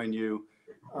to join you.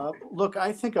 Look,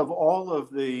 I think of all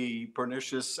of the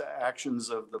pernicious actions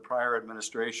of the prior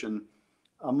administration,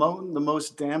 among the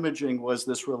most damaging was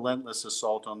this relentless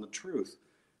assault on the truth.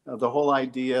 The whole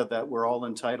idea that we're all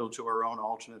entitled to our own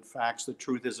alternate facts, that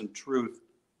truth isn't truth.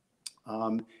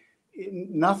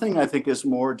 Nothing, I think, is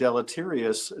more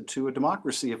deleterious to a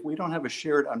democracy. If we don't have a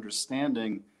shared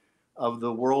understanding of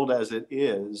the world as it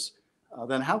is,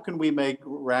 then how can we make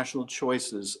rational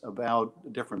choices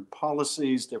about different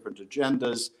policies, different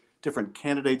agendas, different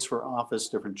candidates for office,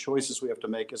 different choices we have to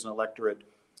make as an electorate?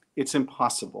 It's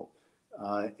impossible.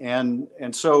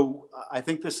 And so I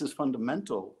think this is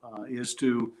fundamental, is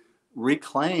to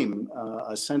reclaim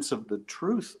a sense of the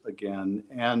truth again.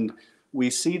 And we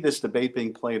see this debate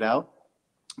being played out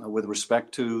with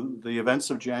respect to the events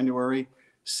of January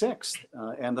 6th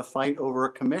and the fight over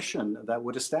a commission that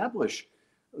would establish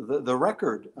the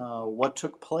record, what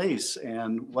took place,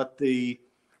 and what the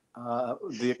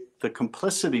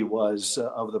complicity was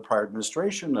of the prior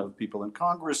administration, of people in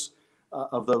Congress,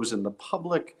 of those in the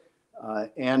public.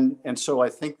 And so I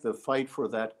think the fight for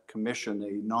that commission,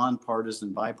 a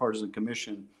nonpartisan, bipartisan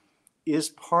commission, is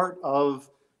part of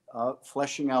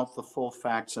fleshing out the full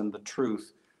facts and the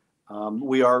truth.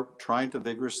 We are trying to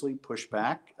vigorously push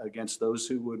back against those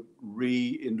who would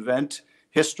reinvent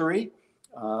history.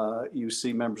 You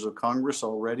see members of Congress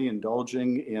already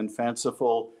indulging in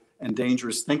fanciful and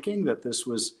dangerous thinking that this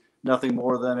was nothing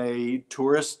more than a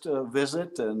tourist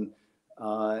visit,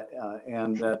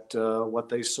 and that what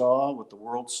they saw, what the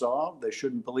world saw, they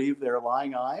shouldn't believe their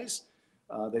lying eyes.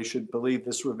 They should believe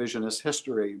this revisionist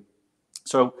history.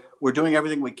 So we're doing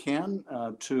everything we can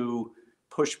to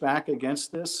push back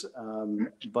against this,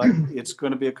 but it's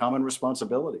going to be a common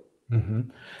responsibility. Mm-hmm.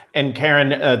 And Karen,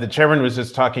 the chairman was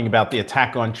just talking about the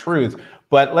attack on truth,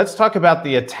 but let's talk about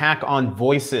the attack on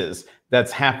voices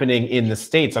that's happening in the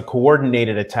states, a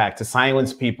coordinated attack to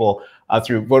silence people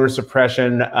through voter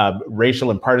suppression,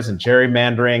 racial and partisan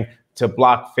gerrymandering, to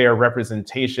block fair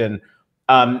representation.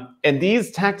 And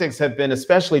these tactics have been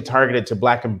especially targeted to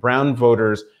Black and brown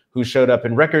voters who showed up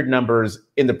in record numbers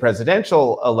in the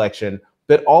presidential election,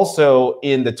 but also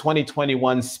in the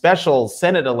 2021 special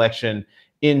Senate election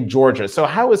in Georgia. So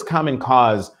how is Common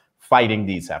Cause fighting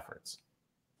these efforts?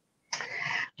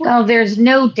 Well, there's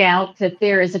no doubt that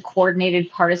there is a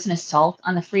coordinated partisan assault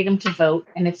on the freedom to vote,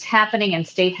 and it's happening in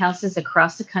state houses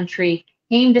across the country,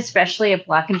 aimed especially at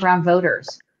Black and brown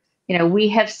voters. You know, we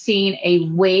have seen a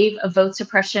wave of vote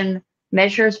suppression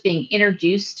measures being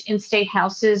introduced in state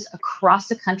houses across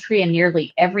the country in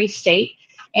nearly every state,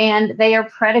 and they are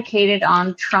predicated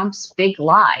on Trump's big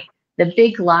lie, the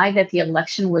big lie that the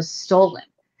election was stolen.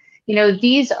 You know,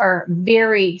 these are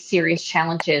very serious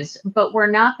challenges, but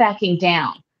we're not backing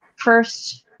down.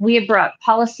 First, we have brought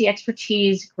policy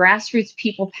expertise, grassroots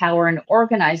people power, and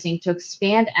organizing to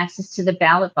expand access to the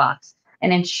ballot box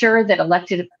and ensure that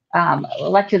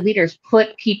elected leaders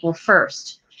put people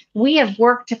first. We have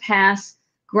worked to pass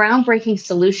groundbreaking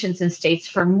solutions in states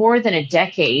for more than a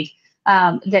decade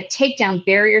that take down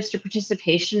barriers to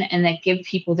participation and that give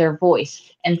people their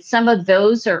voice. And some of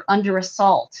those are under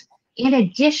assault. In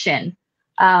addition,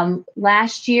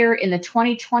 Last year in the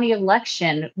 2020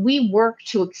 election, we worked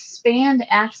to expand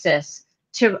access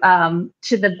to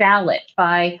the ballot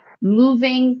by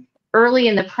moving early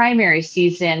in the primary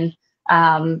season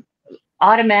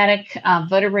automatic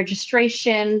voter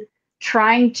registration,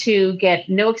 trying to get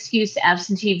no excuse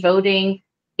absentee voting,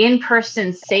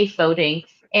 in-person safe voting,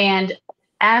 and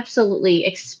absolutely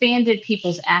expanded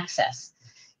people's access.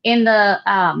 In the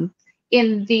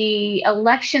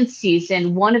election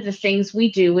season, one of the things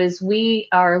we do is we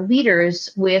are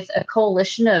leaders with a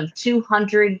coalition of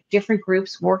 200 different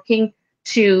groups working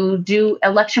to do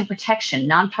election protection,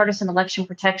 nonpartisan election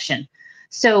protection.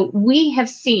 So we have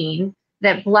seen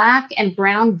that Black and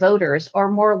brown voters are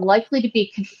more likely to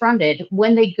be confronted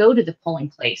when they go to the polling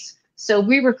place. So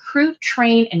we recruit,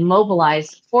 train, and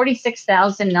mobilize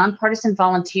 46,000 nonpartisan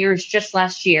volunteers just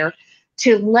last year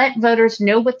to let voters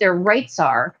know what their rights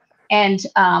are and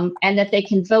that they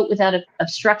can vote without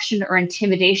obstruction or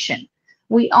intimidation.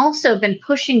 We also have been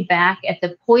pushing back at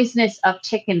the poisonous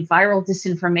uptick in viral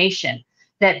disinformation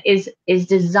that is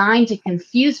designed to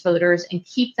confuse voters and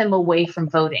keep them away from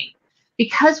voting.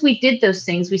 Because we did those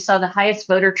things, we saw the highest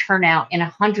voter turnout in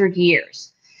 100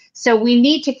 years. So we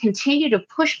need to continue to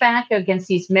push back against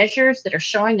these measures that are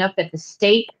showing up at the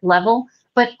state level,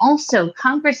 but also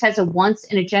Congress has a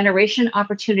once-in-a-generation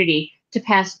opportunity to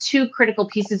pass two critical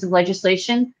pieces of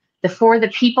legislation, the For the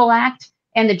People Act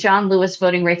and the John Lewis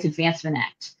Voting Rights Advancement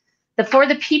Act. The For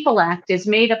the People Act is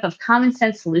made up of common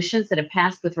sense solutions that have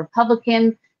passed with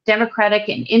Republican, Democratic,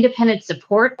 and independent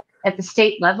support at the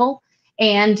state level.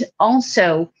 And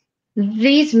also,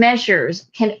 these measures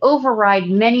can override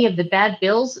many of the bad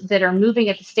bills that are moving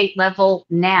at the state level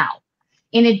now.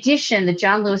 In addition, the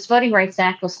John Lewis Voting Rights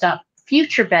Act will stop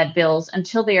future bad bills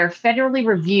until they are federally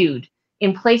reviewed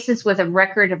in places with a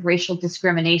record of racial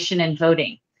discrimination in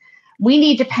voting. We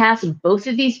need to pass both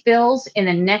of these bills in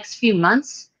the next few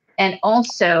months and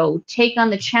also take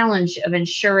on the challenge of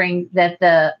ensuring that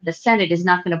the Senate is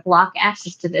not going to block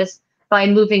access to this by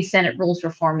moving Senate rules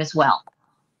reform as well.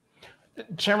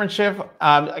 Chairman Schiff,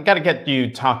 I got to get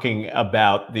you talking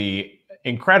about the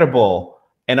incredible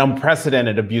and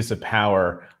unprecedented abuse of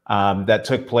power that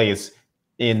took place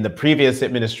in the previous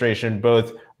administration,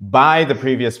 both by the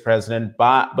previous president,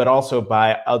 but also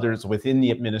by others within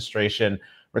the administration.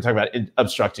 We're talking about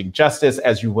obstructing justice,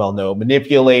 as you well know,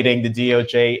 manipulating the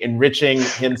DOJ, enriching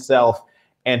himself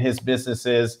and his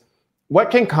businesses.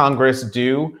 What can Congress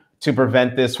do to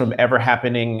prevent this from ever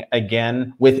happening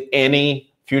again with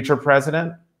any future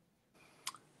president?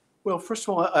 Well, first of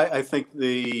all, I think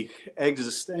the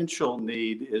existential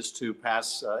need is to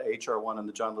pass H.R. 1 and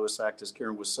the John Lewis Act, as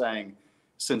Karen was saying,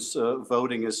 since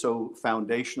voting is so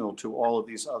foundational to all of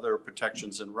these other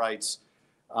protections and rights.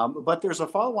 But there's a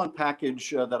follow-on package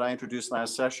that I introduced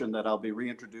last session that I'll be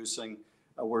reintroducing.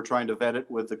 We're trying to vet it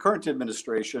with the current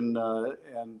administration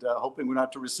and hoping we're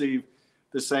not to receive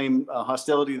the same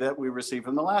hostility that we received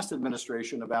from the last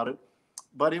administration about it.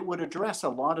 But it would address a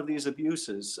lot of these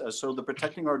abuses. So the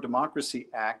Protecting Our Democracy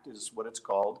Act is what it's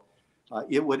called.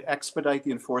 It would expedite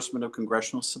the enforcement of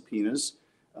congressional subpoenas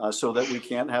so that we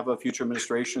can't have a future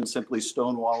administration simply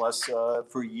stonewall us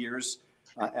for years,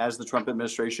 as the Trump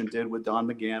administration did with Don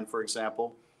McGahn, for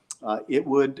example. It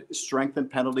would strengthen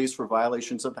penalties for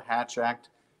violations of the Hatch Act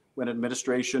when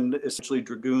administration essentially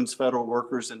dragoons federal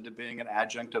workers into being an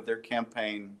adjunct of their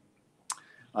campaign.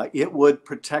 It would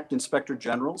protect inspector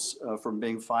generals from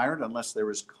being fired unless there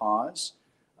is cause.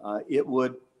 It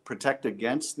would protect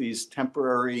against these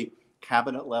temporary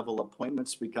cabinet level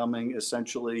appointments becoming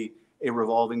essentially a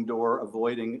revolving door,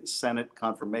 avoiding Senate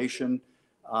confirmation,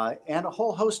 and a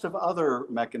whole host of other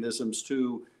mechanisms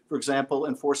to, for example,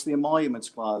 enforce the emoluments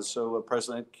clause so a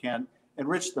president can't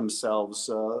enrich themselves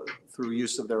through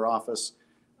use of their office.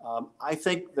 I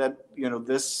think that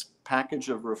this package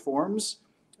of reforms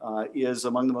is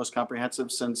among the most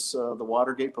comprehensive since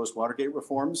the post-Watergate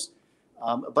reforms.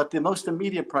 But the most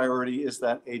immediate priority is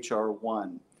that H.R.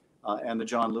 1 and the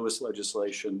John Lewis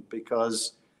legislation,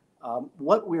 because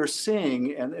what we're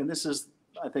seeing, and this is,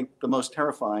 I think, the most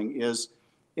terrifying, is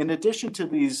in addition to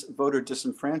these voter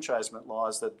disenfranchisement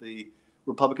laws that the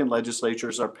Republican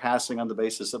legislatures are passing on the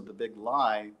basis of the big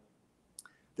lie,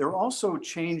 they're also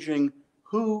changing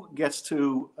who gets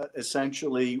to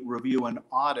essentially review and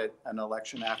audit an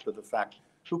election after the fact,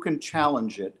 who can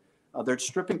challenge it. They're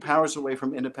stripping powers away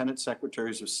from independent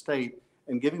secretaries of state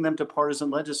and giving them to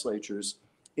partisan legislatures.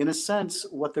 In a sense,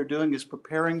 what they're doing is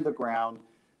preparing the ground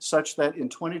such that in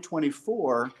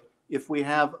 2024, if we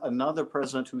have another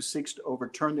president who seeks to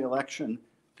overturn the election,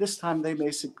 this time they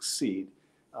may succeed.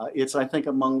 It's, I think,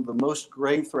 among the most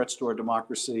grave threats to our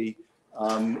democracy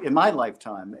in my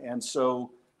lifetime. And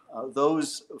so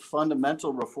those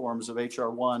fundamental reforms of H.R.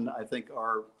 1, I think,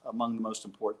 are among the most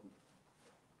important.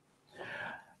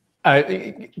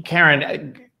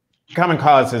 Karen, Common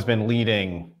Cause has been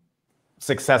leading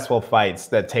successful fights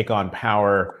that take on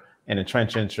power and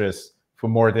entrench interests for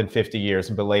more than 50 years.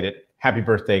 And belated happy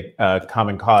birthday,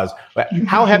 Common Cause. But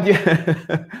how have you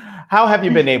how have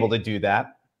you been able to do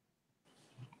that?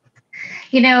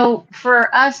 You know,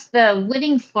 for us, the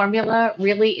winning formula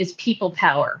really is people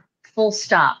power, full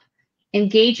stop.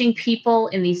 Engaging people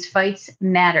in these fights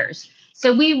matters.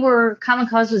 So Common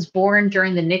Cause was born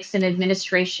during the Nixon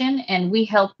administration, and we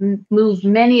helped move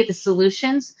many of the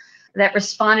solutions that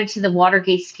responded to the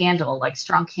Watergate scandal, like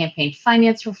strong campaign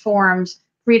finance reforms,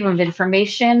 freedom of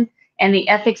information, and the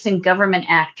Ethics in Government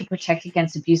Act to protect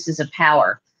against abuses of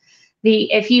power.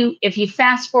 If you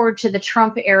fast forward to the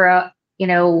Trump era, you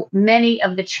know, many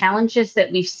of the challenges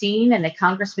that we've seen and that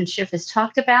Congressman Schiff has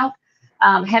talked about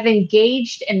have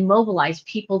engaged and mobilized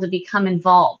people to become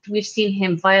involved. We've seen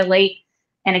him violate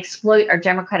and exploit our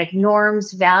democratic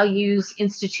norms, values,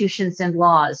 institutions, and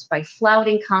laws by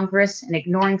flouting Congress and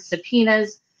ignoring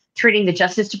subpoenas, treating the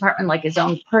Justice Department like his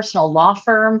own personal law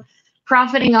firm,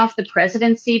 profiting off the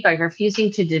presidency by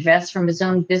refusing to divest from his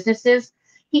own businesses.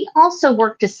 He also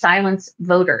worked to silence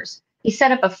voters. He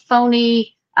set up a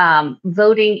phony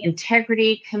voting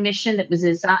integrity commission that was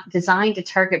designed to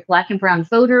target Black and brown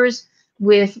voters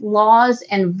with laws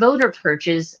and voter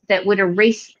purges that would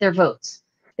erase their votes.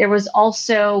 There was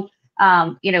also,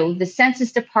 the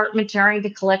Census Department trying to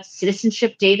collect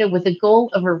citizenship data with the goal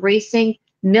of erasing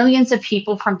millions of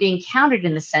people from being counted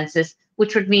in the census,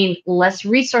 which would mean less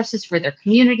resources for their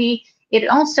community. It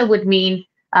also would mean,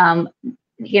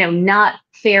 not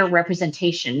fair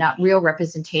representation, not real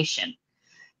representation.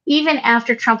 Even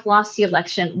after Trump lost the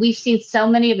election, we've seen so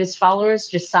many of his followers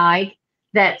decide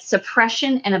that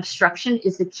suppression and obstruction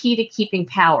is the key to keeping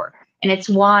power. And it's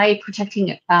why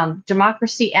protecting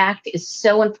Democracy Act is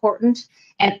so important,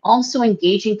 and also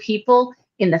engaging people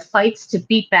in the fights to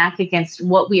beat back against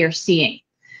what we are seeing.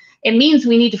 It means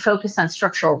we need to focus on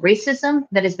structural racism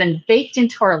that has been baked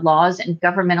into our laws and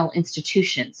governmental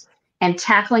institutions, and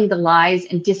tackling the lies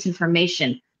and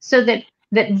disinformation so that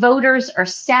voters are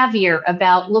savvier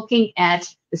about looking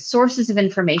at the sources of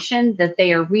information that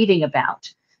they are reading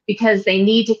about, because they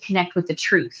need to connect with the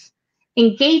truth.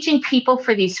 Engaging people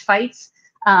for these fights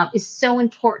is so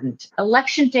important.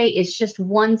 Election day is just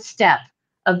one step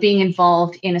of being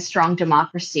involved in a strong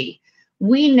democracy.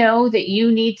 We know that you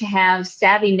need to have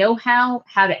savvy know-how,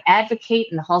 how to advocate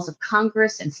in the halls of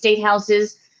Congress and state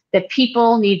houses, that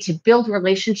people need to build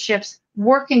relationships,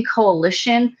 work in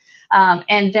coalition,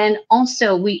 and then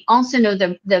we also know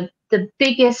the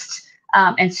biggest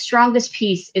and strongest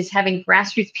piece is having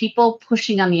grassroots people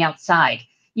pushing on the outside.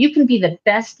 You can be the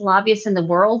best lobbyist in the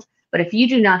world, but if you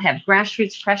do not have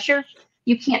grassroots pressure,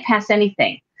 you can't pass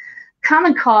anything.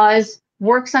 Common Cause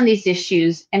works on these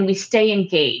issues, and we stay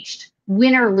engaged,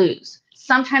 win or lose.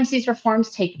 Sometimes these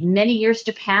reforms take many years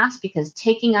to pass because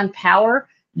taking on power,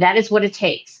 that is what it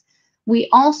takes. We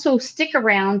also stick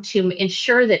around to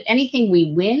ensure that anything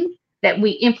we win, that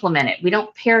we implement it. We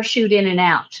don't parachute in and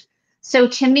out. So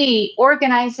to me,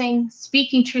 organizing,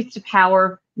 speaking truth to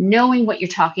power, knowing what you're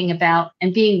talking about,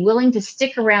 and being willing to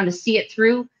stick around to see it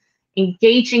through,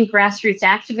 engaging grassroots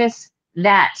activists,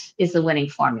 that is the winning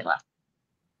formula.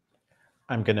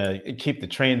 I'm going to keep the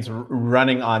trains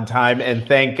running on time and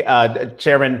thank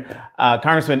Chairman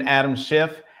Congressman Adam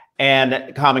Schiff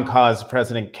and Common Cause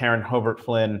President Karen Hobart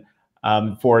Flynn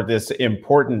for this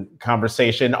important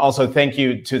conversation. Also, thank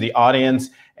you to the audience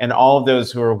and all of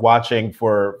those who are watching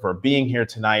for being here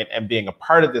tonight and being a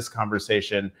part of this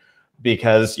conversation,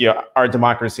 because our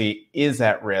democracy is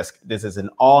at risk. This is an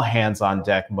all hands on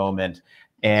deck moment,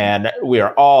 and we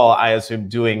are all, I assume,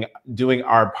 doing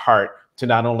our part to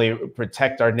not only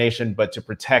protect our nation, but to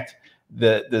protect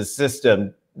the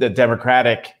system, the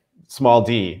democratic, small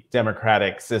d,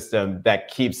 democratic system that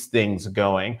keeps things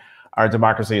going. Our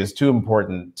democracy is too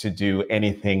important to do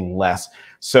anything less.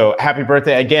 So happy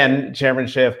birthday again, Chairman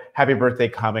Schiff. Happy birthday,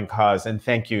 Common Cause. And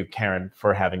thank you, Karen,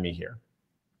 for having me here.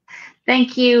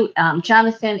 Thank you,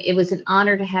 Jonathan. It was an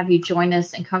honor to have you join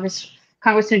us. And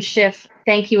Congressman Schiff,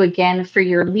 thank you again for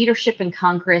your leadership in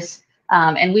Congress.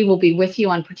 And we will be with you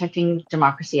on Protecting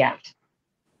Democracy Act.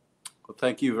 Well,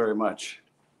 thank you very much.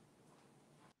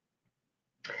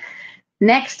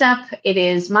 Next up, it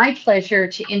is my pleasure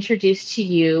to introduce to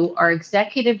you our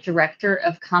Executive Director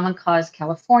of Common Cause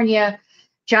California,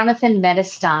 Jonathan Mehta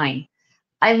Stein.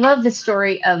 I love the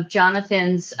story of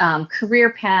Jonathan's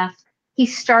career path. He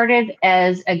started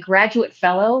as a graduate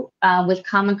fellow with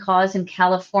Common Cause in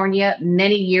California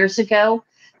many years ago.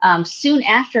 Soon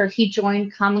after, he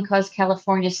joined Common Cause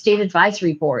California State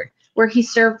Advisory Board, where he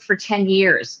served for 10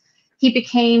 years. He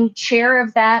became chair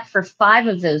of that for 5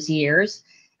 of those years,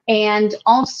 and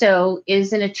also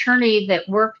is an attorney that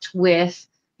worked with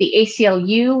the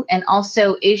ACLU and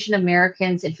also Asian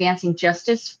Americans Advancing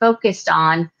Justice, focused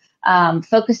on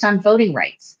voting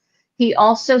rights. He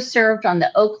also served on the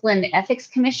Oakland Ethics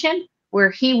Commission, where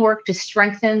he worked to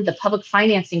strengthen the public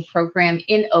financing program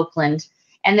in Oakland,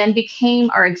 and then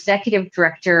became our executive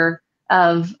director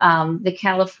of the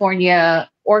California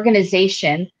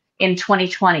organization in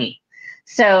 2020.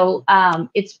 So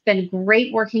it's been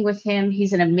great working with him.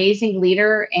 He's an amazing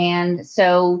leader. And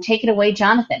so take it away,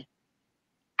 Jonathan.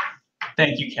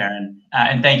 Thank you, Karen,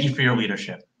 and thank you for your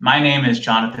leadership. My name is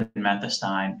Jonathan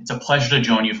Methestein. It's a pleasure to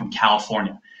join you from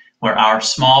California, where our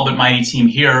small but mighty team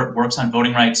here works on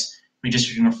voting rights,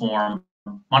 redistricting reform,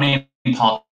 money and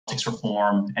politics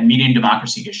reform, and media and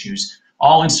democracy issues,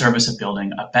 all in service of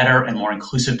building a better and more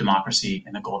inclusive democracy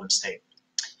in the Golden State.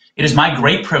 It is my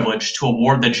great privilege to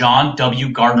award the John W.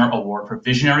 Gardner Award for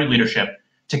Visionary Leadership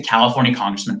to California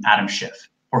Congressman Adam Schiff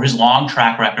for his long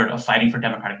track record of fighting for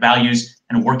democratic values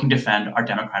and working to defend our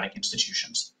democratic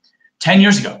institutions. 10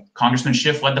 years ago, Congressman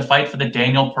Schiff led the fight for the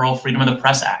Daniel Pearl Freedom of the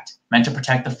Press Act, meant to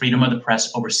protect the freedom of the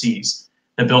press overseas.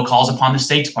 The bill calls upon the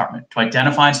State Department to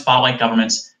identify and spotlight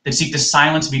governments that seek to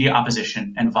silence media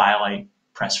opposition and violate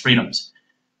press freedoms.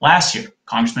 Last year,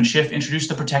 Congressman Schiff introduced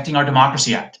the Protecting Our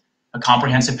Democracy Act, a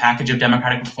comprehensive package of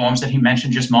democratic reforms that he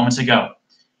mentioned just moments ago.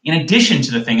 In addition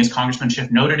to the thing, as Congressman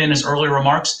Schiff noted in his earlier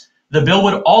remarks, the bill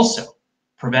would also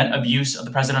prevent abuse of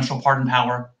the presidential pardon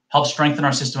power, help strengthen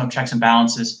our system of checks and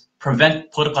balances,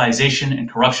 prevent politicalization and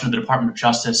corruption of the Department of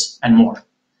Justice, and more.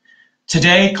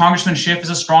 Today, Congressman Schiff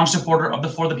is a strong supporter of the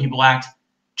For the People Act,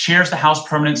 chairs the House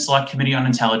Permanent Select Committee on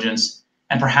Intelligence,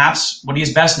 and perhaps what he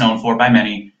is best known for by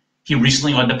many, he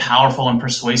recently led the powerful and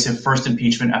persuasive first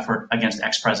impeachment effort against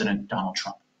ex-President Donald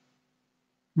Trump.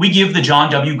 We give the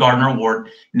John W. Gardner Award,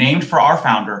 named for our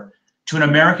founder, to an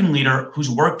American leader whose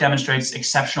work demonstrates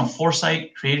exceptional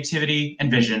foresight, creativity, and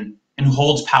vision, and who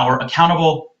holds power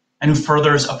accountable and who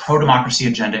furthers a pro-democracy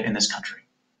agenda in this country.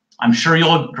 I'm sure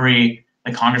you'll agree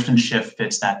that Congressman Schiff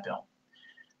fits that bill.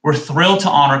 We're thrilled to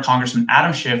honor Congressman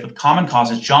Adam Schiff with Common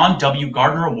Cause's John W.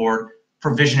 Gardner Award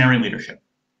for Visionary Leadership.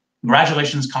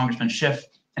 Congratulations, Congressman Schiff,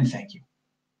 and thank you.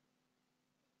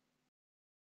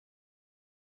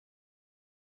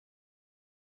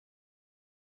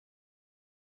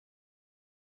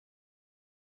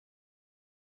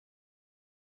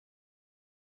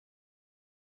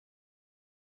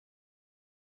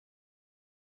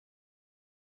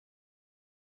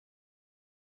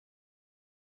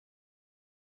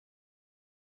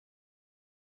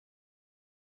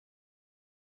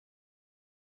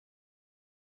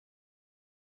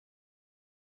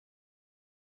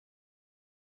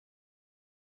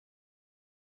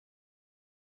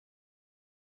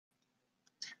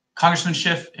 Congressman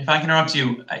Schiff, if I can interrupt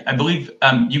you, I believe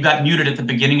you got muted at the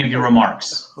beginning of your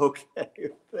remarks. Okay,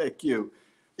 thank you.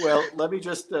 Well, let me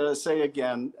just say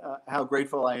again how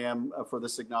grateful I am for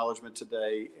this acknowledgement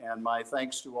today, and my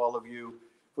thanks to all of you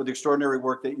for the extraordinary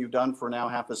work that you've done for now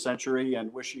half a century,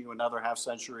 and wishing you another half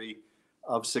century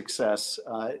of success.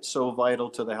 It's so vital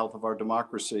to the health of our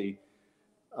democracy.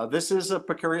 This is a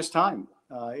precarious time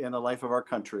in the life of our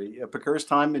country. A precarious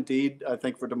time indeed, I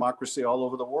think, for democracy all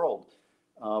over the world.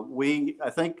 We, I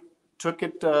think, took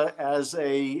it as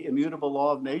a immutable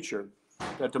law of nature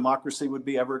that democracy would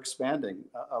be ever expanding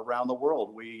around the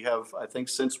world. We have, I think,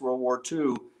 since World War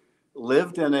II,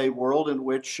 lived in a world in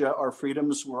which our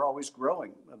freedoms were always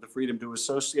growing. The freedom to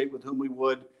associate with whom we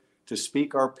would, to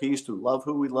speak our piece, to love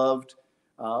who we loved,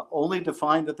 only to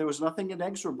find that there was nothing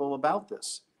inexorable about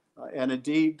this. And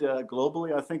indeed,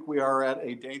 globally, I think we are at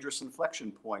a dangerous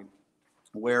inflection point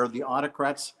where the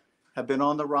autocrats have been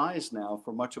on the rise now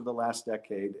for much of the last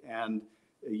decade. And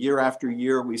year after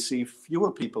year, we see fewer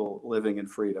people living in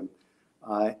freedom.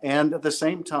 And at the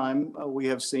same time, we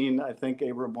have seen, I think,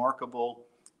 a remarkable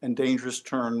and dangerous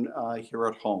turn here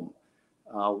at home,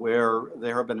 where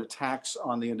there have been attacks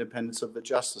on the independence of the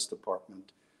Justice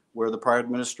Department, where the prior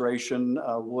administration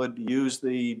would use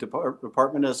the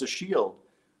department as a shield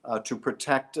to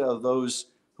protect those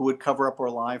who would cover up or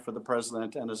lie for the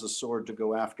president, and as a sword to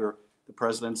go after the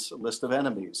president's list of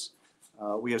enemies.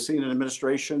 We have seen an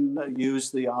administration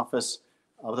use the office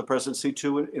of the presidency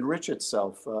to enrich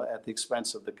itself at the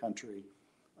expense of the country.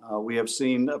 We have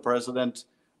seen a president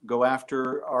go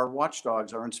after our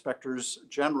watchdogs, our inspectors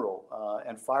general,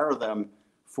 and fire them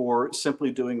for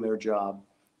simply doing their job.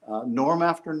 Norm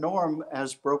after norm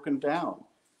has broken down.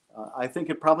 I think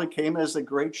it probably came as a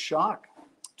great shock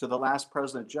to the last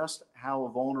president just how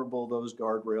vulnerable those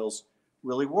guardrails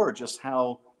really were, just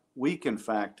how weak, in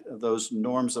fact, those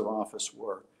norms of office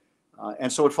were.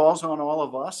 And so it falls on all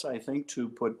of us, I think, to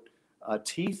put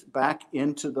teeth back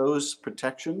into those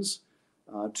protections,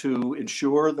 to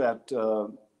ensure that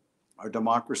our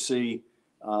democracy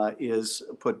is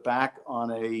put back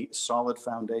on a solid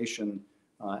foundation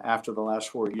after the last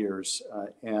 4 years.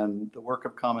 And the work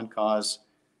of Common Cause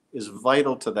is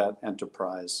vital to that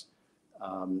enterprise.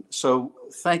 So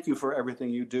thank you for everything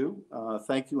you do.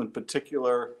 Thank you in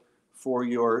particular for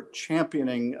your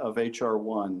championing of H.R.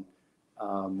 1.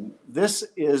 This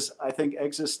is, I think,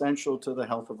 existential to the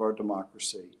health of our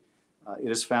democracy.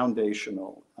 It is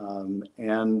foundational.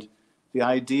 And the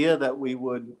idea that we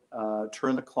would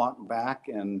turn the clock back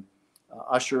and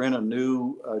usher in a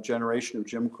new generation of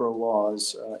Jim Crow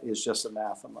laws is just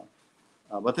anathema.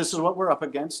 But this is what we're up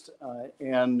against.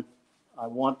 And I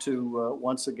want to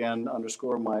once again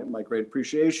underscore my great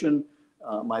appreciation,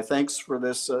 my thanks for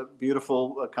this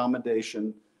beautiful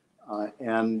commendation,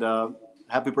 and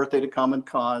happy birthday to Common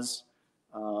Cause.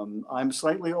 I'm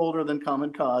slightly older than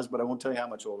Common Cause, but I won't tell you how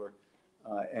much older,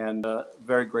 and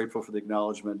very grateful for the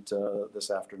acknowledgement this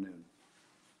afternoon.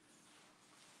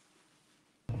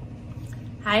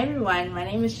 Hi everyone, my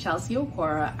name is Chelsea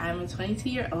Okora. I'm a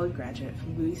 22-year-old graduate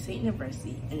from Bowie State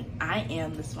University, and I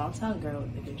am the small town girl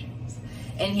with bigger dreams.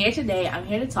 And here today, I'm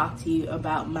here to talk to you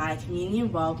about my community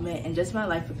involvement and just my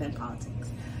life within politics.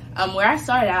 Where I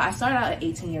started out at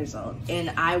 18 years old,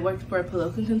 and I worked for a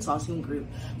political consulting group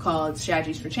called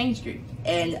Strategies for Change Group.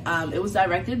 And it was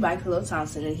directed by Khalil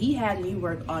Thompson, and he had me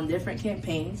work on different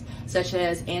campaigns, such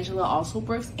as Angela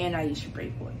Alsop-Brooks and Aisha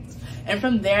Brayboards. And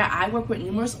from there, I worked with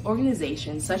numerous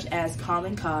organizations, such as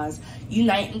Common Cause,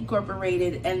 Unite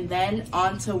Incorporated, and then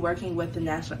on to working with the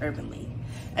National Urban League.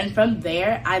 And from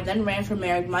there, I then ran for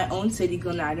mayor of my own city,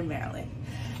 Glenarden, Maryland.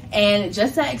 And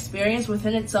just that experience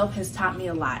within itself has taught me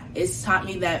a lot. It's taught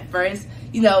me that first,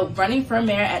 running for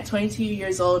mayor at 22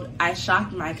 years old, I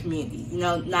shocked my community.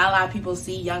 Not a lot of people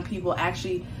see young people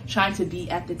actually trying to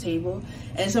be at the table.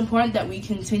 And it's important that we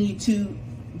continue to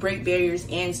break barriers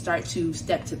and start to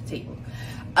step to the table.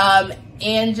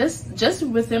 And just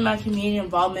within my community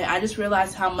involvement, I just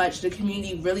realized how much the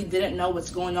community really didn't know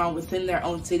what's going on within their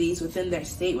own cities, within their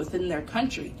state, within their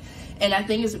country. And I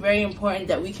think it's very important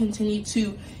that we continue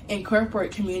to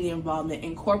incorporate community involvement,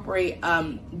 incorporate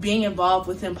being involved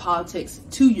within politics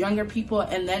to younger people,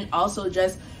 and then also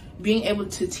just being able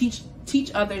to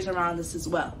teach others around us as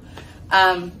well.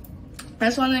 I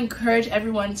just want to encourage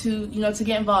everyone to, to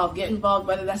get involved,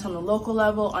 whether that's on the local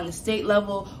level, on the state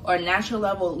level, or national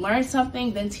level. Learn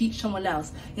something, then teach someone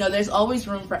else. There's always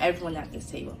room for everyone at this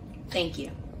table. Thank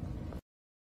you.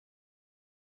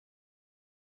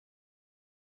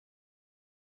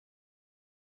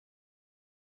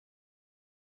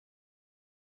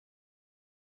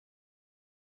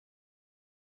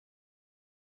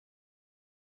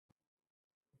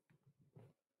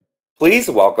 Please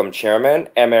welcome Chairman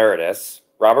Emeritus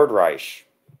Robert Reich.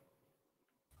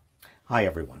 Hi,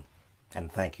 everyone,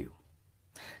 and thank you.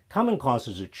 Common Cause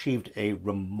has achieved a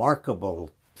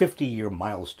remarkable 50-year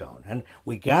milestone, and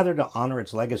we gather to honor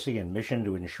its legacy and mission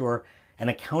to ensure an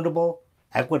accountable,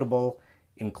 equitable,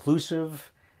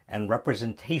 inclusive, and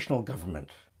representational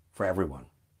government for everyone.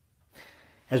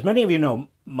 As many of you know,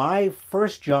 my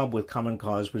first job with Common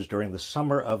Cause was during the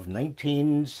summer of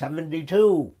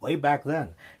 1972, way back then,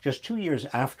 just 2 years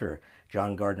after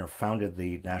John Gardner founded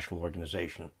the national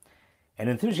organization. An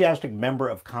enthusiastic member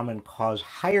of Common Cause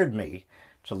hired me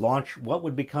to launch what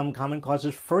would become Common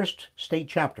Cause's first state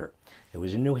chapter. It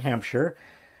was in New Hampshire.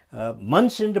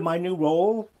 Months into my new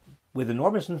role, with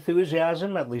enormous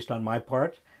enthusiasm, at least on my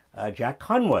part, Jack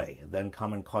Conway, then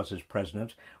Common Cause's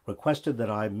president, requested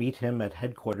that I meet him at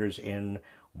headquarters in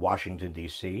Washington,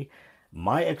 D.C.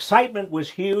 My excitement was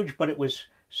huge, but it was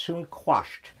soon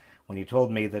quashed when he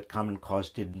told me that Common Cause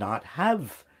did not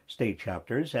have state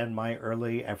chapters, and my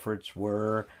early efforts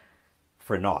were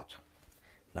for naught.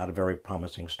 Not a very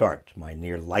promising start to my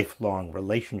near lifelong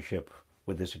relationship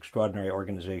with this extraordinary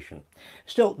organization.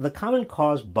 Still, the Common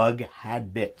Cause bug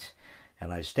had bit,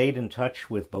 and I stayed in touch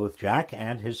with both Jack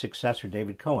and his successor,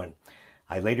 David Cohen.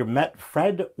 I later met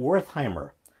Fred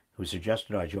Wertheimer, who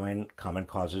suggested I join Common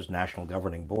Cause's National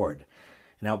Governing Board.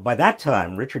 Now, by that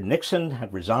time, Richard Nixon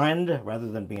had resigned rather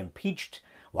than be impeached.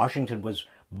 Washington was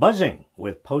buzzing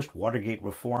with post-Watergate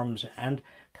reforms, and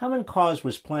Common Cause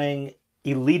was playing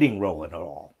a leading role in it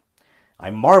all. I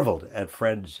marveled at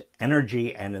Fred's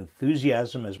energy and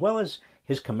enthusiasm, as well as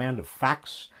his command of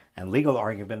facts and legal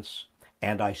arguments,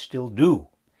 and I still do.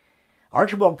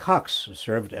 Archibald Cox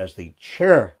served as the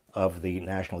chair of the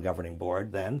National Governing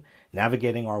Board then,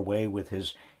 navigating our way with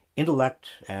his intellect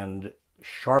and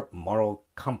sharp moral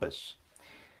compass.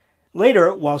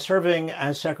 Later, while serving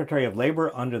as Secretary of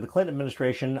Labor under the Clinton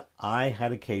administration, I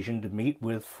had occasion to meet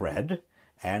with Fred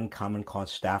and Common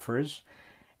Cause staffers,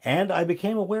 and I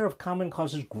became aware of Common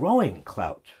Cause's growing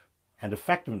clout and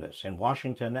effectiveness in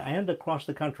Washington and across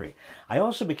the country. I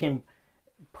also became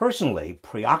personally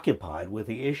preoccupied with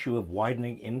the issue of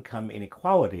widening income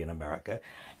inequality in America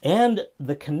and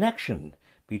the connection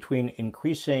between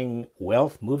increasing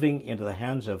wealth moving into the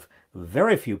hands of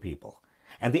very few people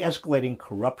and the escalating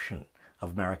corruption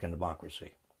of American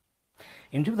democracy.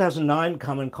 In 2009,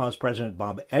 Common Cause President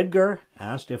Bob Edgar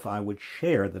asked if I would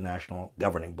chair the National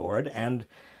Governing Board, and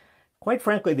quite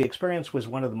frankly, the experience was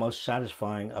one of the most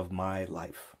satisfying of my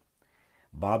life.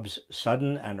 Bob's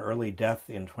sudden and early death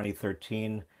in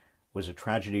 2013 was a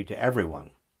tragedy to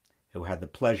everyone who had the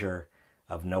pleasure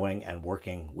of knowing and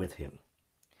working with him.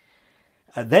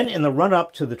 Then, in the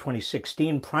run-up to the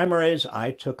 2016 primaries,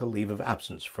 I took a leave of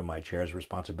absence from my chair's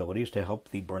responsibilities to help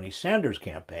the Bernie Sanders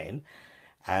campaign.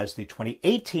 As the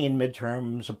 2018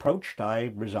 midterms approached,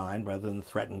 I resigned rather than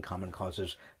threaten Common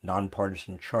Cause's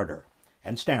nonpartisan charter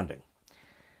and standing.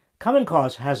 Common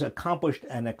Cause has accomplished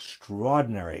an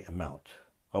extraordinary amount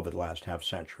over the last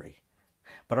half-century,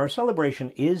 but our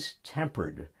celebration is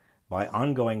tempered by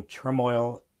ongoing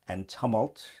turmoil and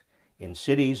tumult in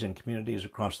cities and communities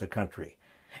across the country,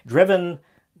 driven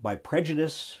by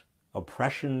prejudice,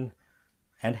 oppression,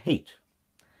 and hate,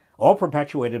 all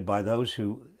perpetuated by those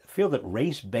who feel that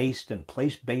race-based and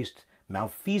place-based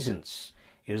malfeasance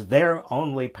is their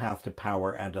only path to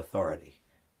power and authority.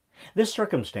 This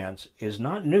circumstance is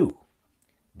not new.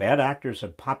 Bad actors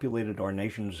have populated our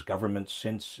nation's government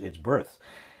since its birth.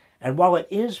 And while it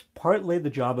is partly the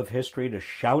job of history to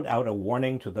shout out a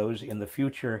warning to those in the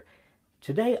future,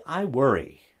 today I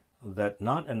worry that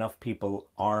not enough people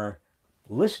are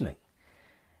listening.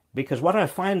 Because what I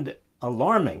find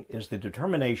alarming is the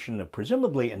determination of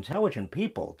presumably intelligent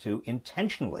people to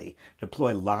intentionally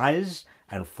deploy lies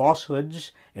and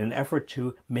falsehoods in an effort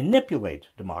to manipulate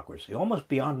democracy, almost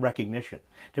beyond recognition,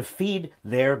 to feed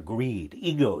their greed,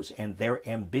 egos, and their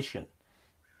ambition.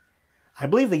 I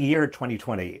believe the year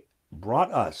 2020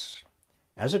 brought us,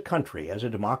 as a country, as a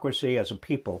democracy, as a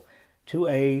people, to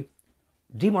a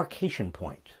demarcation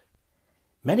point.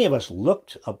 Many of us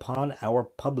looked upon our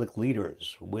public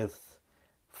leaders with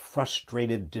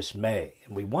frustrated dismay,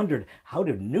 and we wondered how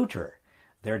to neuter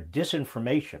their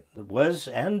disinformation that was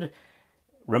and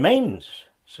remains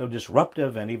so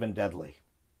disruptive and even deadly.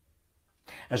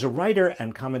 As a writer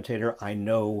and commentator, I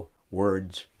know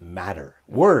words matter.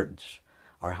 Words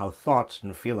are how thoughts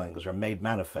and feelings are made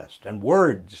manifest, and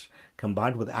words,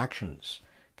 combined with actions,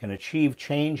 can achieve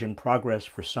change and progress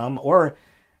for some or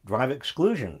drive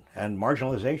exclusion and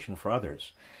marginalization for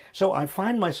others. So I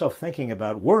find myself thinking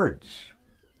about words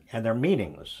and their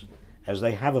meanings as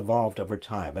they have evolved over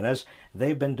time and as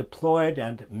they've been deployed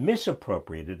and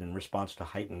misappropriated in response to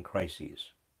heightened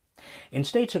crises. In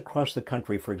states across the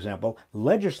country, for example,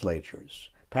 legislatures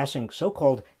passing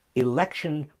so-called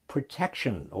election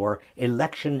protection or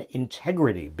election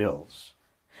integrity bills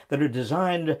that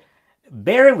are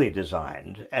barely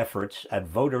designed efforts at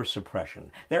voter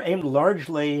suppression. They're aimed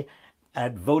largely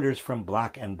at voters from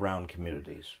Black and brown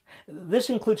communities. This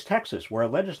includes Texas, where a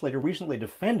legislator recently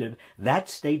defended that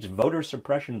state's voter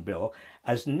suppression bill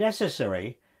as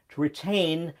necessary to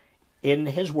retain, in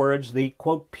his words, the,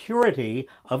 quote, purity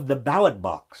of the ballot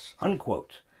box,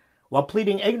 unquote, while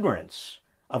pleading ignorance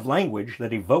of language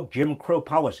that evoked Jim Crow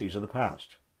policies of the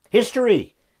past.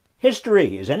 History!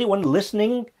 History! Is anyone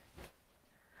listening?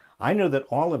 I know that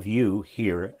all of you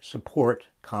here support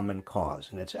Common Cause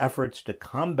in its efforts to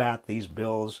combat these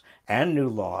bills and new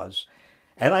laws,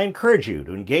 and I encourage you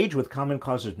to engage with Common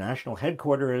Cause's national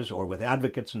headquarters or with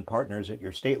advocates and partners at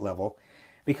your state level,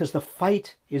 because the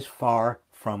fight is far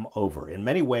from over. In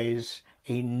many ways,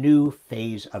 a new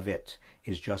phase of it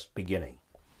is just beginning.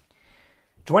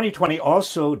 2020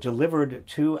 also delivered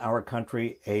to our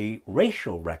country a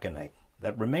racial reckoning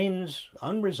that remains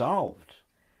unresolved.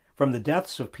 From the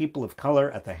deaths of people of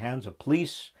color at the hands of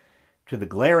police to the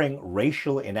glaring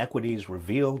racial inequities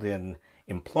revealed in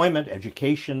employment,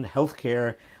 education,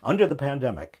 healthcare under the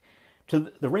pandemic,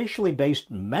 to the racially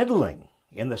based meddling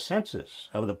in the census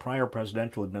of the prior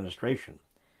presidential administration.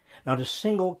 Not a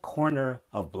single corner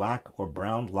of Black or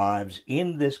brown lives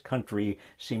in this country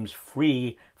seems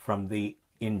free from the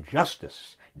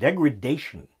injustice,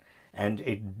 degradation, and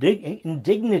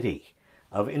indignity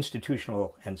of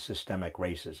institutional and systemic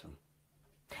racism.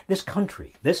 This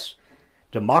country, this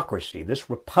democracy, this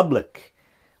republic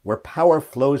where power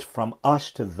flows from us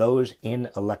to those in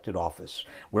elected office,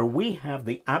 where we have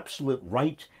the absolute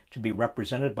right to be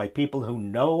represented by people who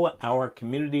know our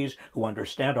communities, who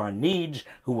understand our needs,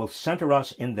 who will center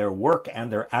us in their work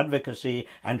and their advocacy,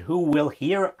 and who will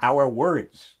hear our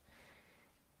words.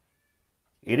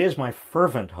 It is my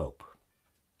fervent hope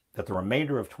that the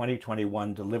remainder of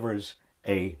 2021 delivers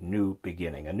a new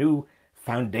beginning, a new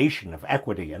foundation of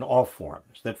equity in all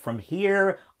forms, that from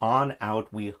here on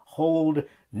out we hold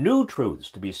new truths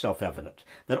to be self-evident,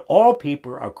 that all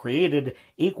people are created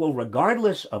equal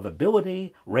regardless of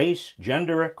ability, race,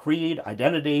 gender, creed,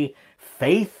 identity,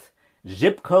 faith,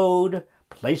 zip code,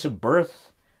 place of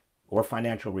birth, or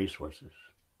financial resources.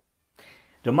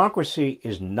 Democracy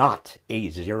is not a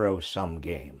zero-sum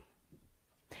game.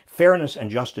 Fairness and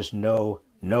justice know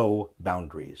no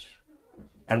boundaries,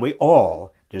 and we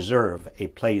all deserve a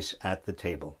place at the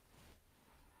table.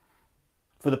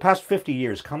 For the past 50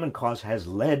 years, Common Cause has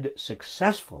led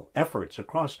successful efforts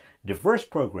across diverse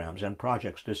programs and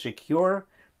projects to secure,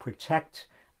 protect,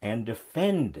 and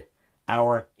defend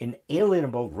our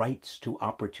inalienable rights to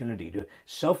opportunity, to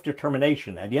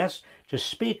self-determination, and yes, to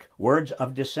speak words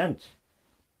of dissent.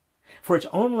 For it's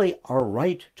only our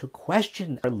right to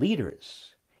question our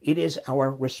leaders. It is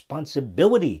our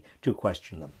responsibility to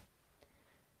question them.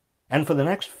 And for the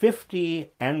next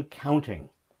 50 and counting,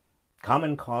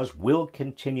 Common Cause will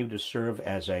continue to serve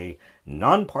as a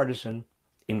nonpartisan,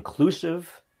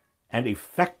 inclusive, and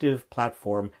effective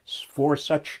platform for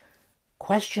such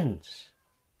questions,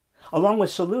 along with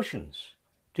solutions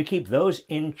to keep those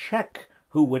in check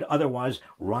who would otherwise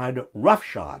ride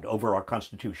roughshod over our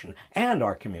Constitution and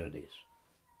our communities.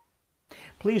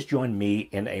 Please join me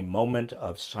in a moment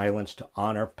of silence to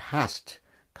honor past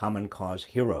Common Cause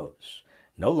heroes,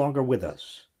 no longer with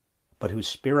us, but whose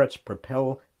spirits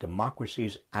propel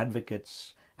democracy's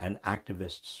advocates and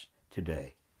activists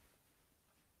today.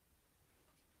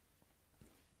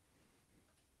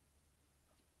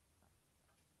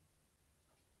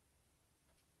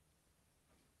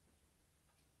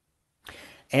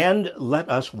 And let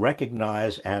us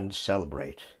recognize and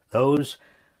celebrate those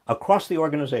across the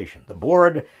organization, the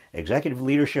board, executive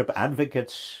leadership,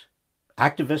 advocates,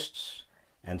 activists,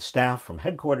 and staff from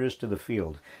headquarters to the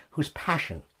field, whose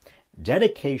passion,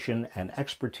 dedication, and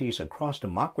expertise across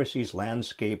democracy's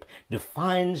landscape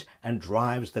defines and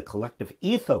drives the collective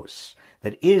ethos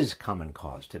that is Common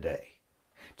Cause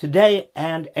today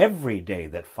and every day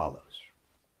that follows.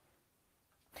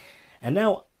 And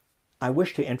now I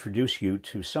wish to introduce you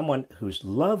to someone whose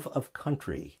love of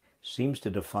country seems to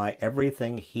defy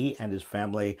everything he and his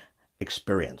family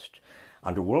experienced.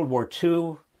 Under World War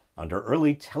II, under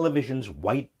early television's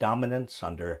white dominance,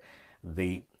 under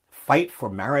the fight for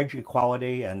marriage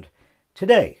equality, and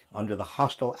today under the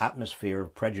hostile atmosphere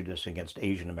of prejudice against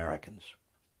Asian Americans.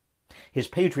 His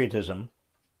patriotism,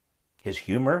 his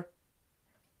humor,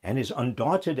 and his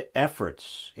undaunted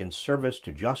efforts in service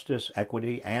to justice,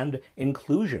 equity, and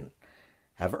inclusion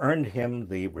have earned him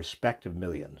the respect of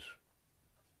millions.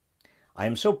 I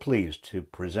am so pleased to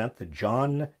present the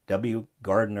John W.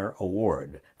 Gardner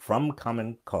Award from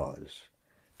Common Cause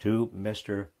to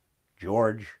Mr.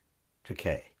 George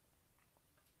Takei.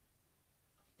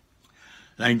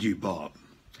 Thank you, Bob.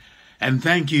 And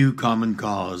thank you, Common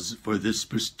Cause, for this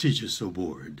prestigious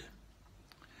award.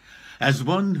 As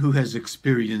one who has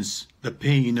experienced the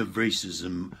pain of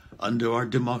racism under our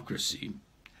democracy,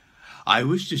 I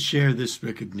wish to share this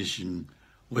recognition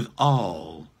with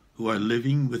all who are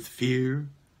living with fear,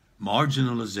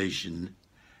 marginalization,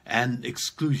 and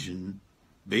exclusion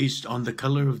based on the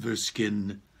color of their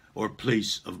skin or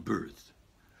place of birth.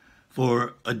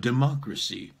 For a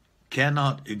democracy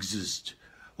cannot exist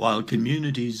while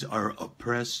communities are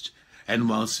oppressed and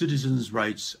while citizens'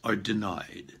 rights are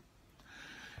denied.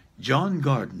 John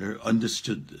Gardner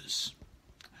understood this.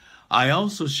 I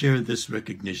also share this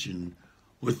recognition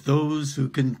with those who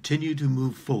continue to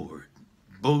move forward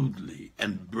boldly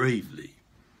and bravely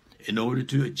in order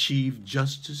to achieve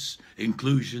justice,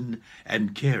 inclusion,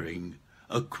 and caring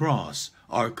across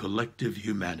our collective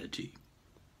humanity.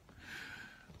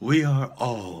 We are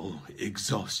all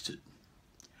exhausted.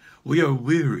 We are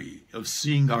weary of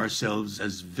seeing ourselves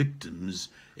as victims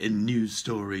in news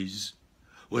stories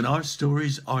when our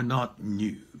stories are not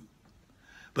new,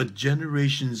 but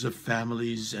generations of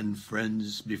families and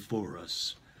friends before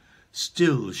us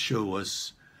still show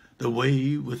us the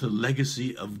way with a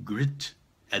legacy of grit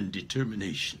and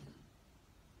determination.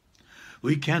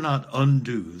 We cannot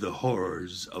undo the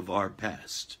horrors of our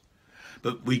past,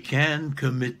 but we can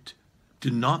commit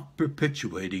to not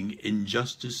perpetuating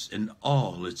injustice in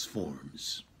all its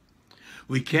forms.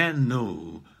 we can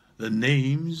know the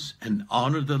names and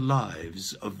honor the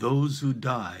lives of those who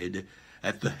died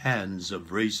at the hands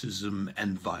of racism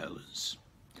and violence.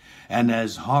 And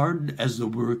as hard as the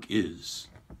work is,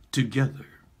 together,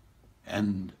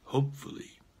 and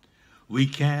hopefully, we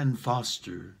can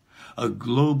foster a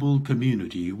global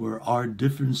community where our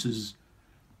differences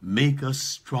make us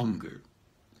stronger,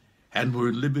 and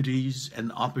where liberties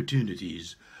and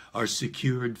opportunities are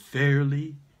secured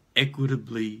fairly,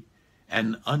 equitably,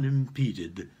 and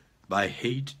unimpeded by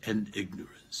hate and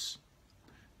ignorance.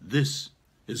 This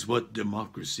is what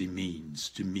democracy means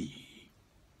to me.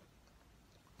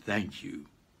 Thank you.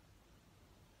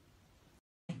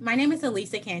 My name is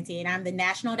Elisa Canty, and I'm the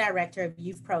National Director of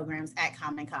Youth Programs at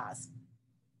Common Cause.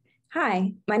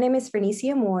 Hi, my name is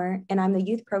Fernicia Moore, and I'm the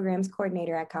Youth Programs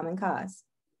Coordinator at Common Cause.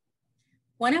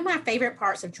 One of my favorite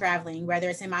parts of traveling, whether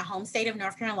it's in my home state of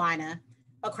North Carolina,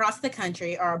 across the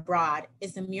country, or abroad,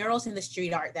 is the murals and the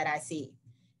street art that I see.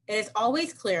 It is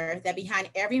always clear that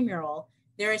behind every mural,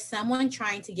 there is someone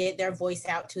trying to get their voice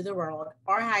out to the world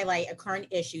or highlight a current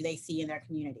issue they see in their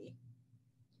community.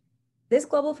 This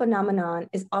global phenomenon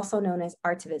is also known as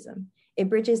artivism. It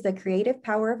bridges the creative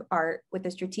power of art with the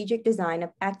strategic design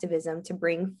of activism to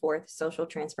bring forth social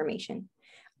transformation.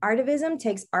 Artivism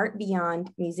takes art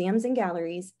beyond museums and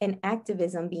galleries and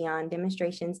activism beyond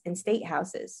demonstrations in state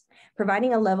houses,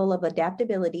 providing a level of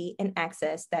adaptability and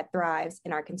access that thrives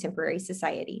in our contemporary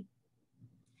society.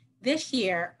 This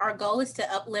year, our goal is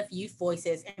to uplift youth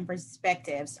voices and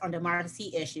perspectives on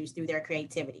democracy issues through their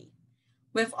creativity.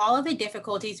 With all of the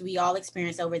difficulties we all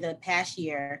experienced over the past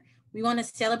year, we want to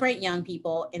celebrate young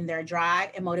people in their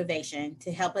drive and motivation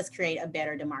to help us create a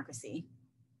better democracy.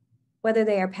 Whether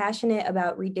they are passionate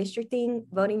about redistricting,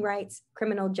 voting rights,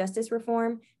 criminal justice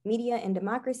reform, media and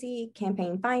democracy,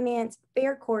 campaign finance,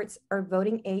 fair courts, or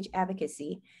voting age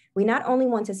advocacy, we not only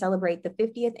want to celebrate the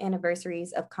 50th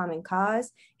anniversaries of Common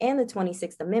Cause and the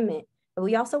 26th Amendment, but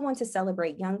we also want to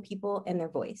celebrate young people and their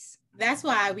voice. That's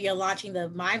why we are launching the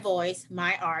My Voice,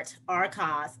 My Art, Our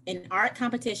Cause, an art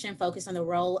competition focused on the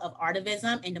role of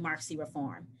artivism in democracy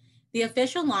reform. The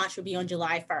official launch will be on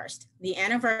July 1st, the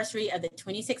anniversary of the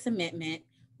 26th Amendment,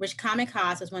 which Common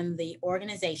Cause was one of the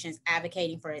organizations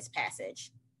advocating for its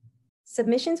passage.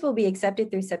 Submissions will be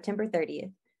accepted through September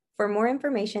 30th. For more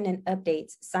information and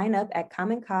updates, sign up at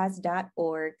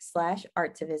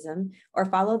commoncause.org/artivism or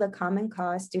follow the Common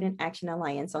Cause Student Action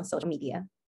Alliance on social media.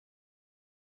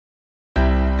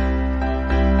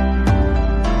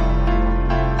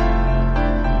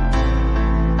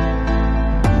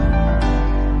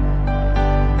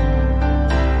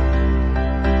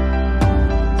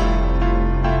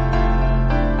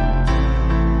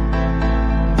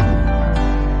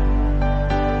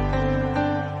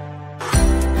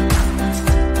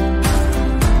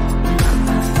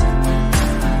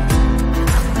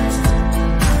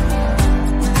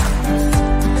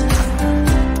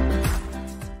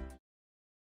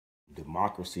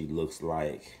 Democracy looks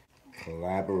like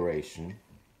collaboration,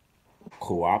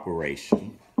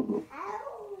 cooperation,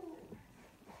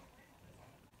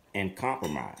 and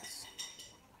compromise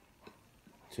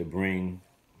to bring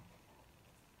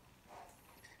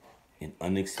an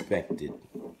unexpected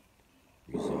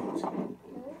result.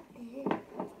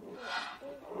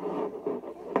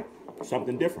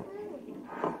 Something different.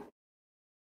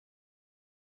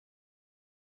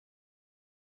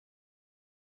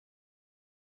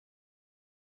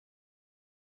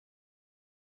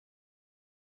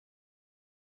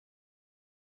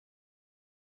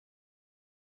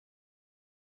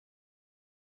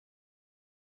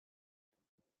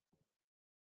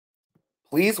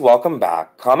 Please welcome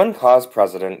back Common Cause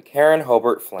President Karen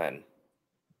Hobart Flynn.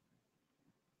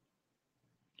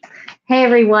 Hey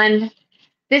everyone,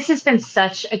 this has been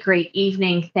such a great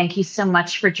evening. Thank you so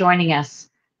much for joining us.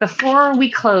 Before we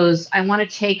close, I want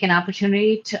to take an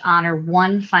opportunity to honor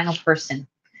one final person.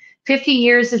 50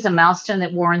 years is a milestone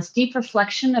that warrants deep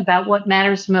reflection about what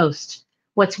matters most,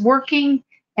 what's working,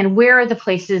 and where are the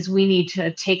places we need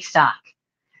to take stock.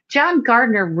 John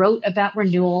Gardner wrote about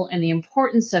renewal and the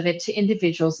importance of it to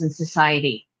individuals and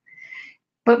society.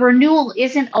 But renewal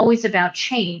isn't always about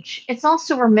change. It's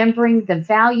also remembering the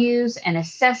values and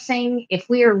assessing if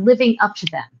we are living up to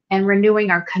them and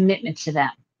renewing our commitment to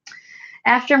them.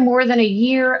 After more than a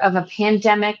year of a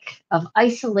pandemic, of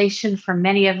isolation for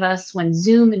many of us when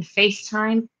Zoom and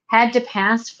FaceTime had to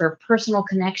pass for personal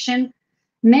connection,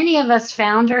 many of us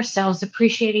found ourselves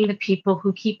appreciating the people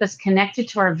who keep us connected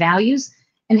to our values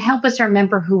and help us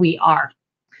remember who we are.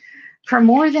 For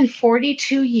more than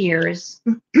 42 years,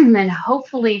 and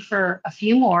hopefully for a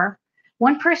few more,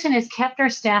 one person has kept our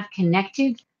staff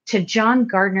connected to John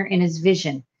Gardner and his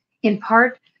vision, In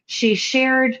part, she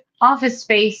shared office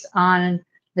space on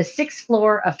the 6th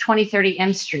floor of 2030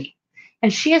 M Street.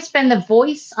 And she has been the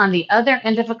voice on the other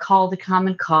end of a call to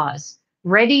common cause,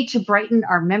 ready to brighten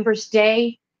our members'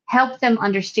 day, help them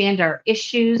understand our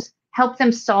issues, help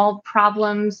them solve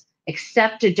problems,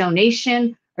 accept a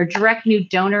donation, or direct new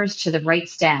donors to the right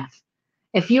staff.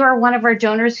 If you are one of our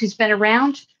donors who's been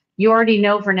around, you already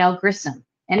know Vernell Grissom.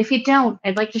 And if you don't,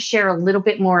 I'd like to share a little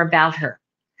bit more about her.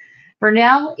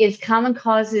 Vernell is Common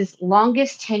Cause's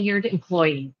longest tenured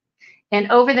employee. And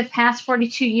over the past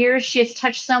 42 years, she has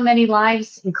touched so many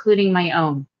lives, including my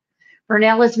own.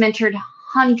 Vernell has mentored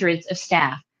hundreds of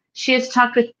staff. She has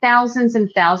talked with thousands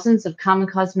and thousands of Common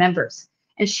Cause members.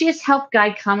 And she has helped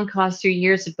guide Common Cause through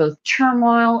years of both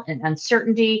turmoil and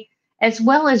uncertainty, as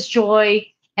well as joy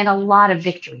and a lot of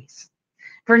victories.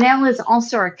 Vernell is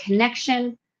also our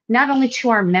connection, not only to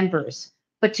our members,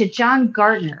 but to John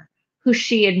Gardner, who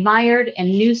she admired and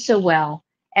knew so well,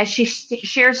 as she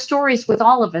shares stories with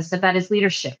all of us about his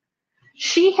leadership.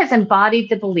 She has embodied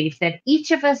the belief that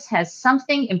each of us has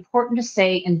something important to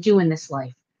say and do in this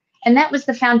life. And that was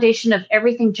the foundation of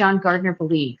everything John Gardner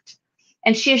believed.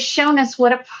 And she has shown us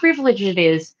what a privilege it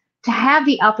is to have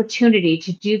the opportunity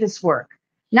to do this work,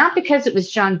 not because it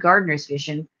was John Gardner's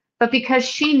vision, but because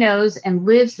she knows and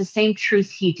lives the same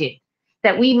truth he did,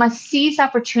 that we must seize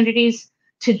opportunities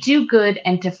to do good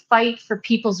and to fight for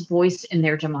people's voice in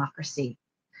their democracy.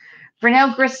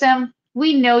 Vernell Grissom,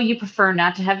 we know you prefer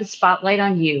not to have the spotlight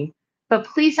on you, but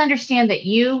please understand that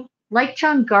you, like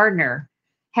John Gardner,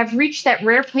 have reached that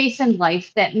rare place in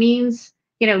life that means,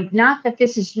 not that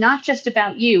this is not just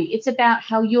about you, it's about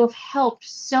how you have helped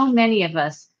so many of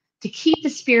us to keep the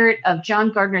spirit of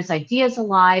John Gardner's ideas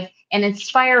alive and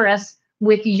inspire us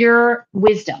with your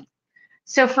wisdom.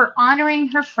 So for honoring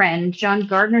her friend, John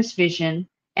Gardner's vision,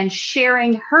 and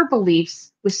sharing her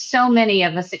beliefs with so many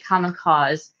of us at Common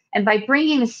Cause, and by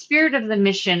bringing the spirit of the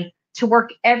mission to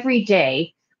work every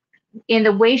day in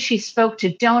the way she spoke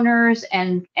to donors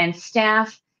and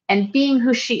staff and being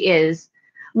who she is,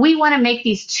 we want to make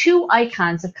these two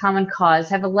icons of Common Cause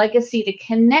have a legacy to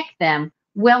connect them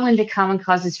well into Common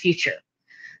Cause's future.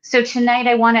 So tonight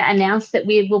I want to announce that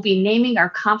we will be naming our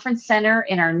conference center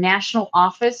in our national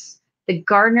office, the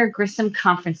Gardner Grissom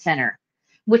Conference Center,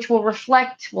 which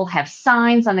will have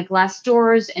signs on the glass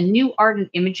doors and new art and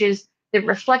images that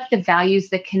reflect the values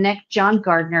that connect John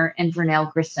Gardner and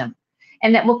Vernell Grissom,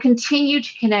 and that will continue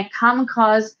to connect Common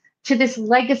Cause to this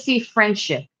legacy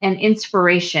friendship and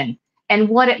inspiration and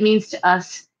what it means to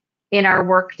us in our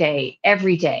workday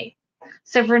every day.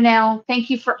 So Vernell, thank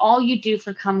you for all you do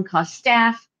for Common Cause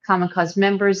staff, Common Cause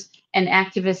members, and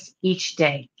activists each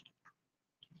day.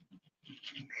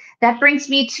 That brings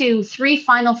me to 3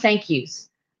 final thank yous.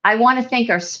 I want to thank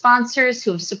our sponsors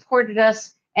who have supported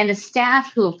us and the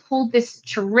staff who have pulled this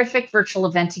terrific virtual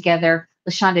event together: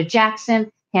 LaShonda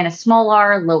Jackson, Hannah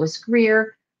Smolar, Lois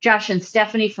Greer, Josh and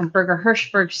Stephanie from Berger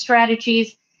Hirschberg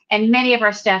Strategies, and many of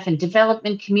our staff in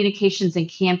development, communications, and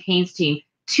campaigns team.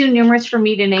 Too numerous for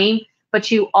me to name,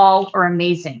 but you all are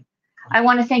amazing. I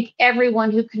want to thank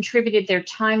everyone who contributed their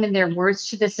time and their words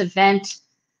to this event: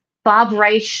 Bob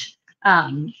Reich,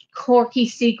 Corky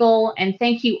Siegel, and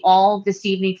thank you all this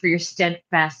evening for your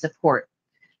steadfast support.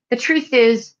 The truth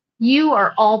is, you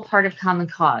are all part of Common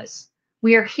Cause.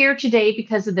 We are here today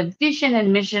because of the vision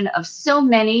and mission of so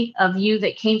many of you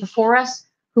that came before us,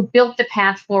 who built the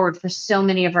path forward for so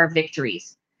many of our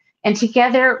victories. And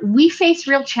together, we face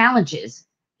real challenges,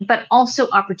 but also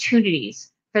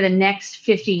opportunities for the next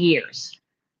 50 years.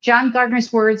 John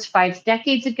Gardner's words 5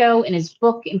 decades ago in his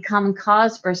book In Common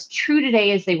Cause are as true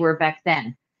today as they were back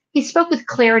then. He spoke with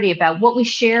clarity about what we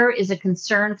share is a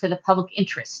concern for the public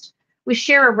interest. We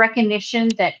share a recognition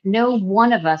that no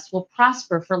one of us will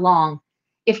prosper for long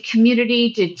if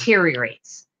community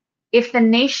deteriorates. If the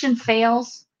nation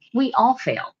fails, we all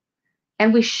fail.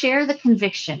 And we share the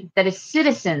conviction that as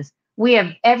citizens, we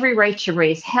have every right to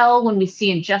raise hell when we see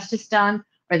injustice done,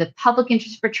 or the public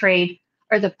interest betrayed,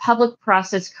 or the public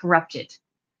process corrupted.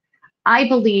 I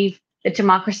believe that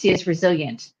democracy is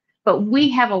resilient, but we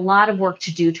have a lot of work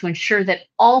to do to ensure that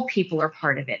all people are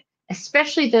part of it,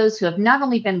 especially those who have not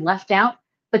only been left out,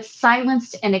 but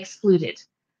silenced and excluded.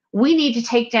 We need to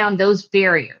take down those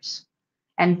barriers,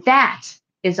 and that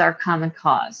is our common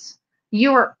cause.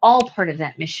 You are all part of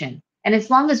that mission, and as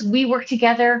long as we work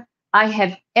together, I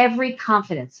have every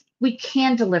confidence we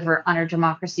can deliver on our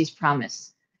democracy's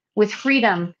promise with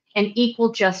freedom and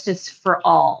equal justice for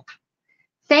all.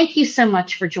 Thank you so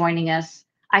much for joining us.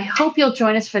 I hope you'll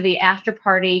join us for the after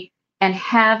party and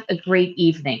have a great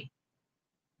evening.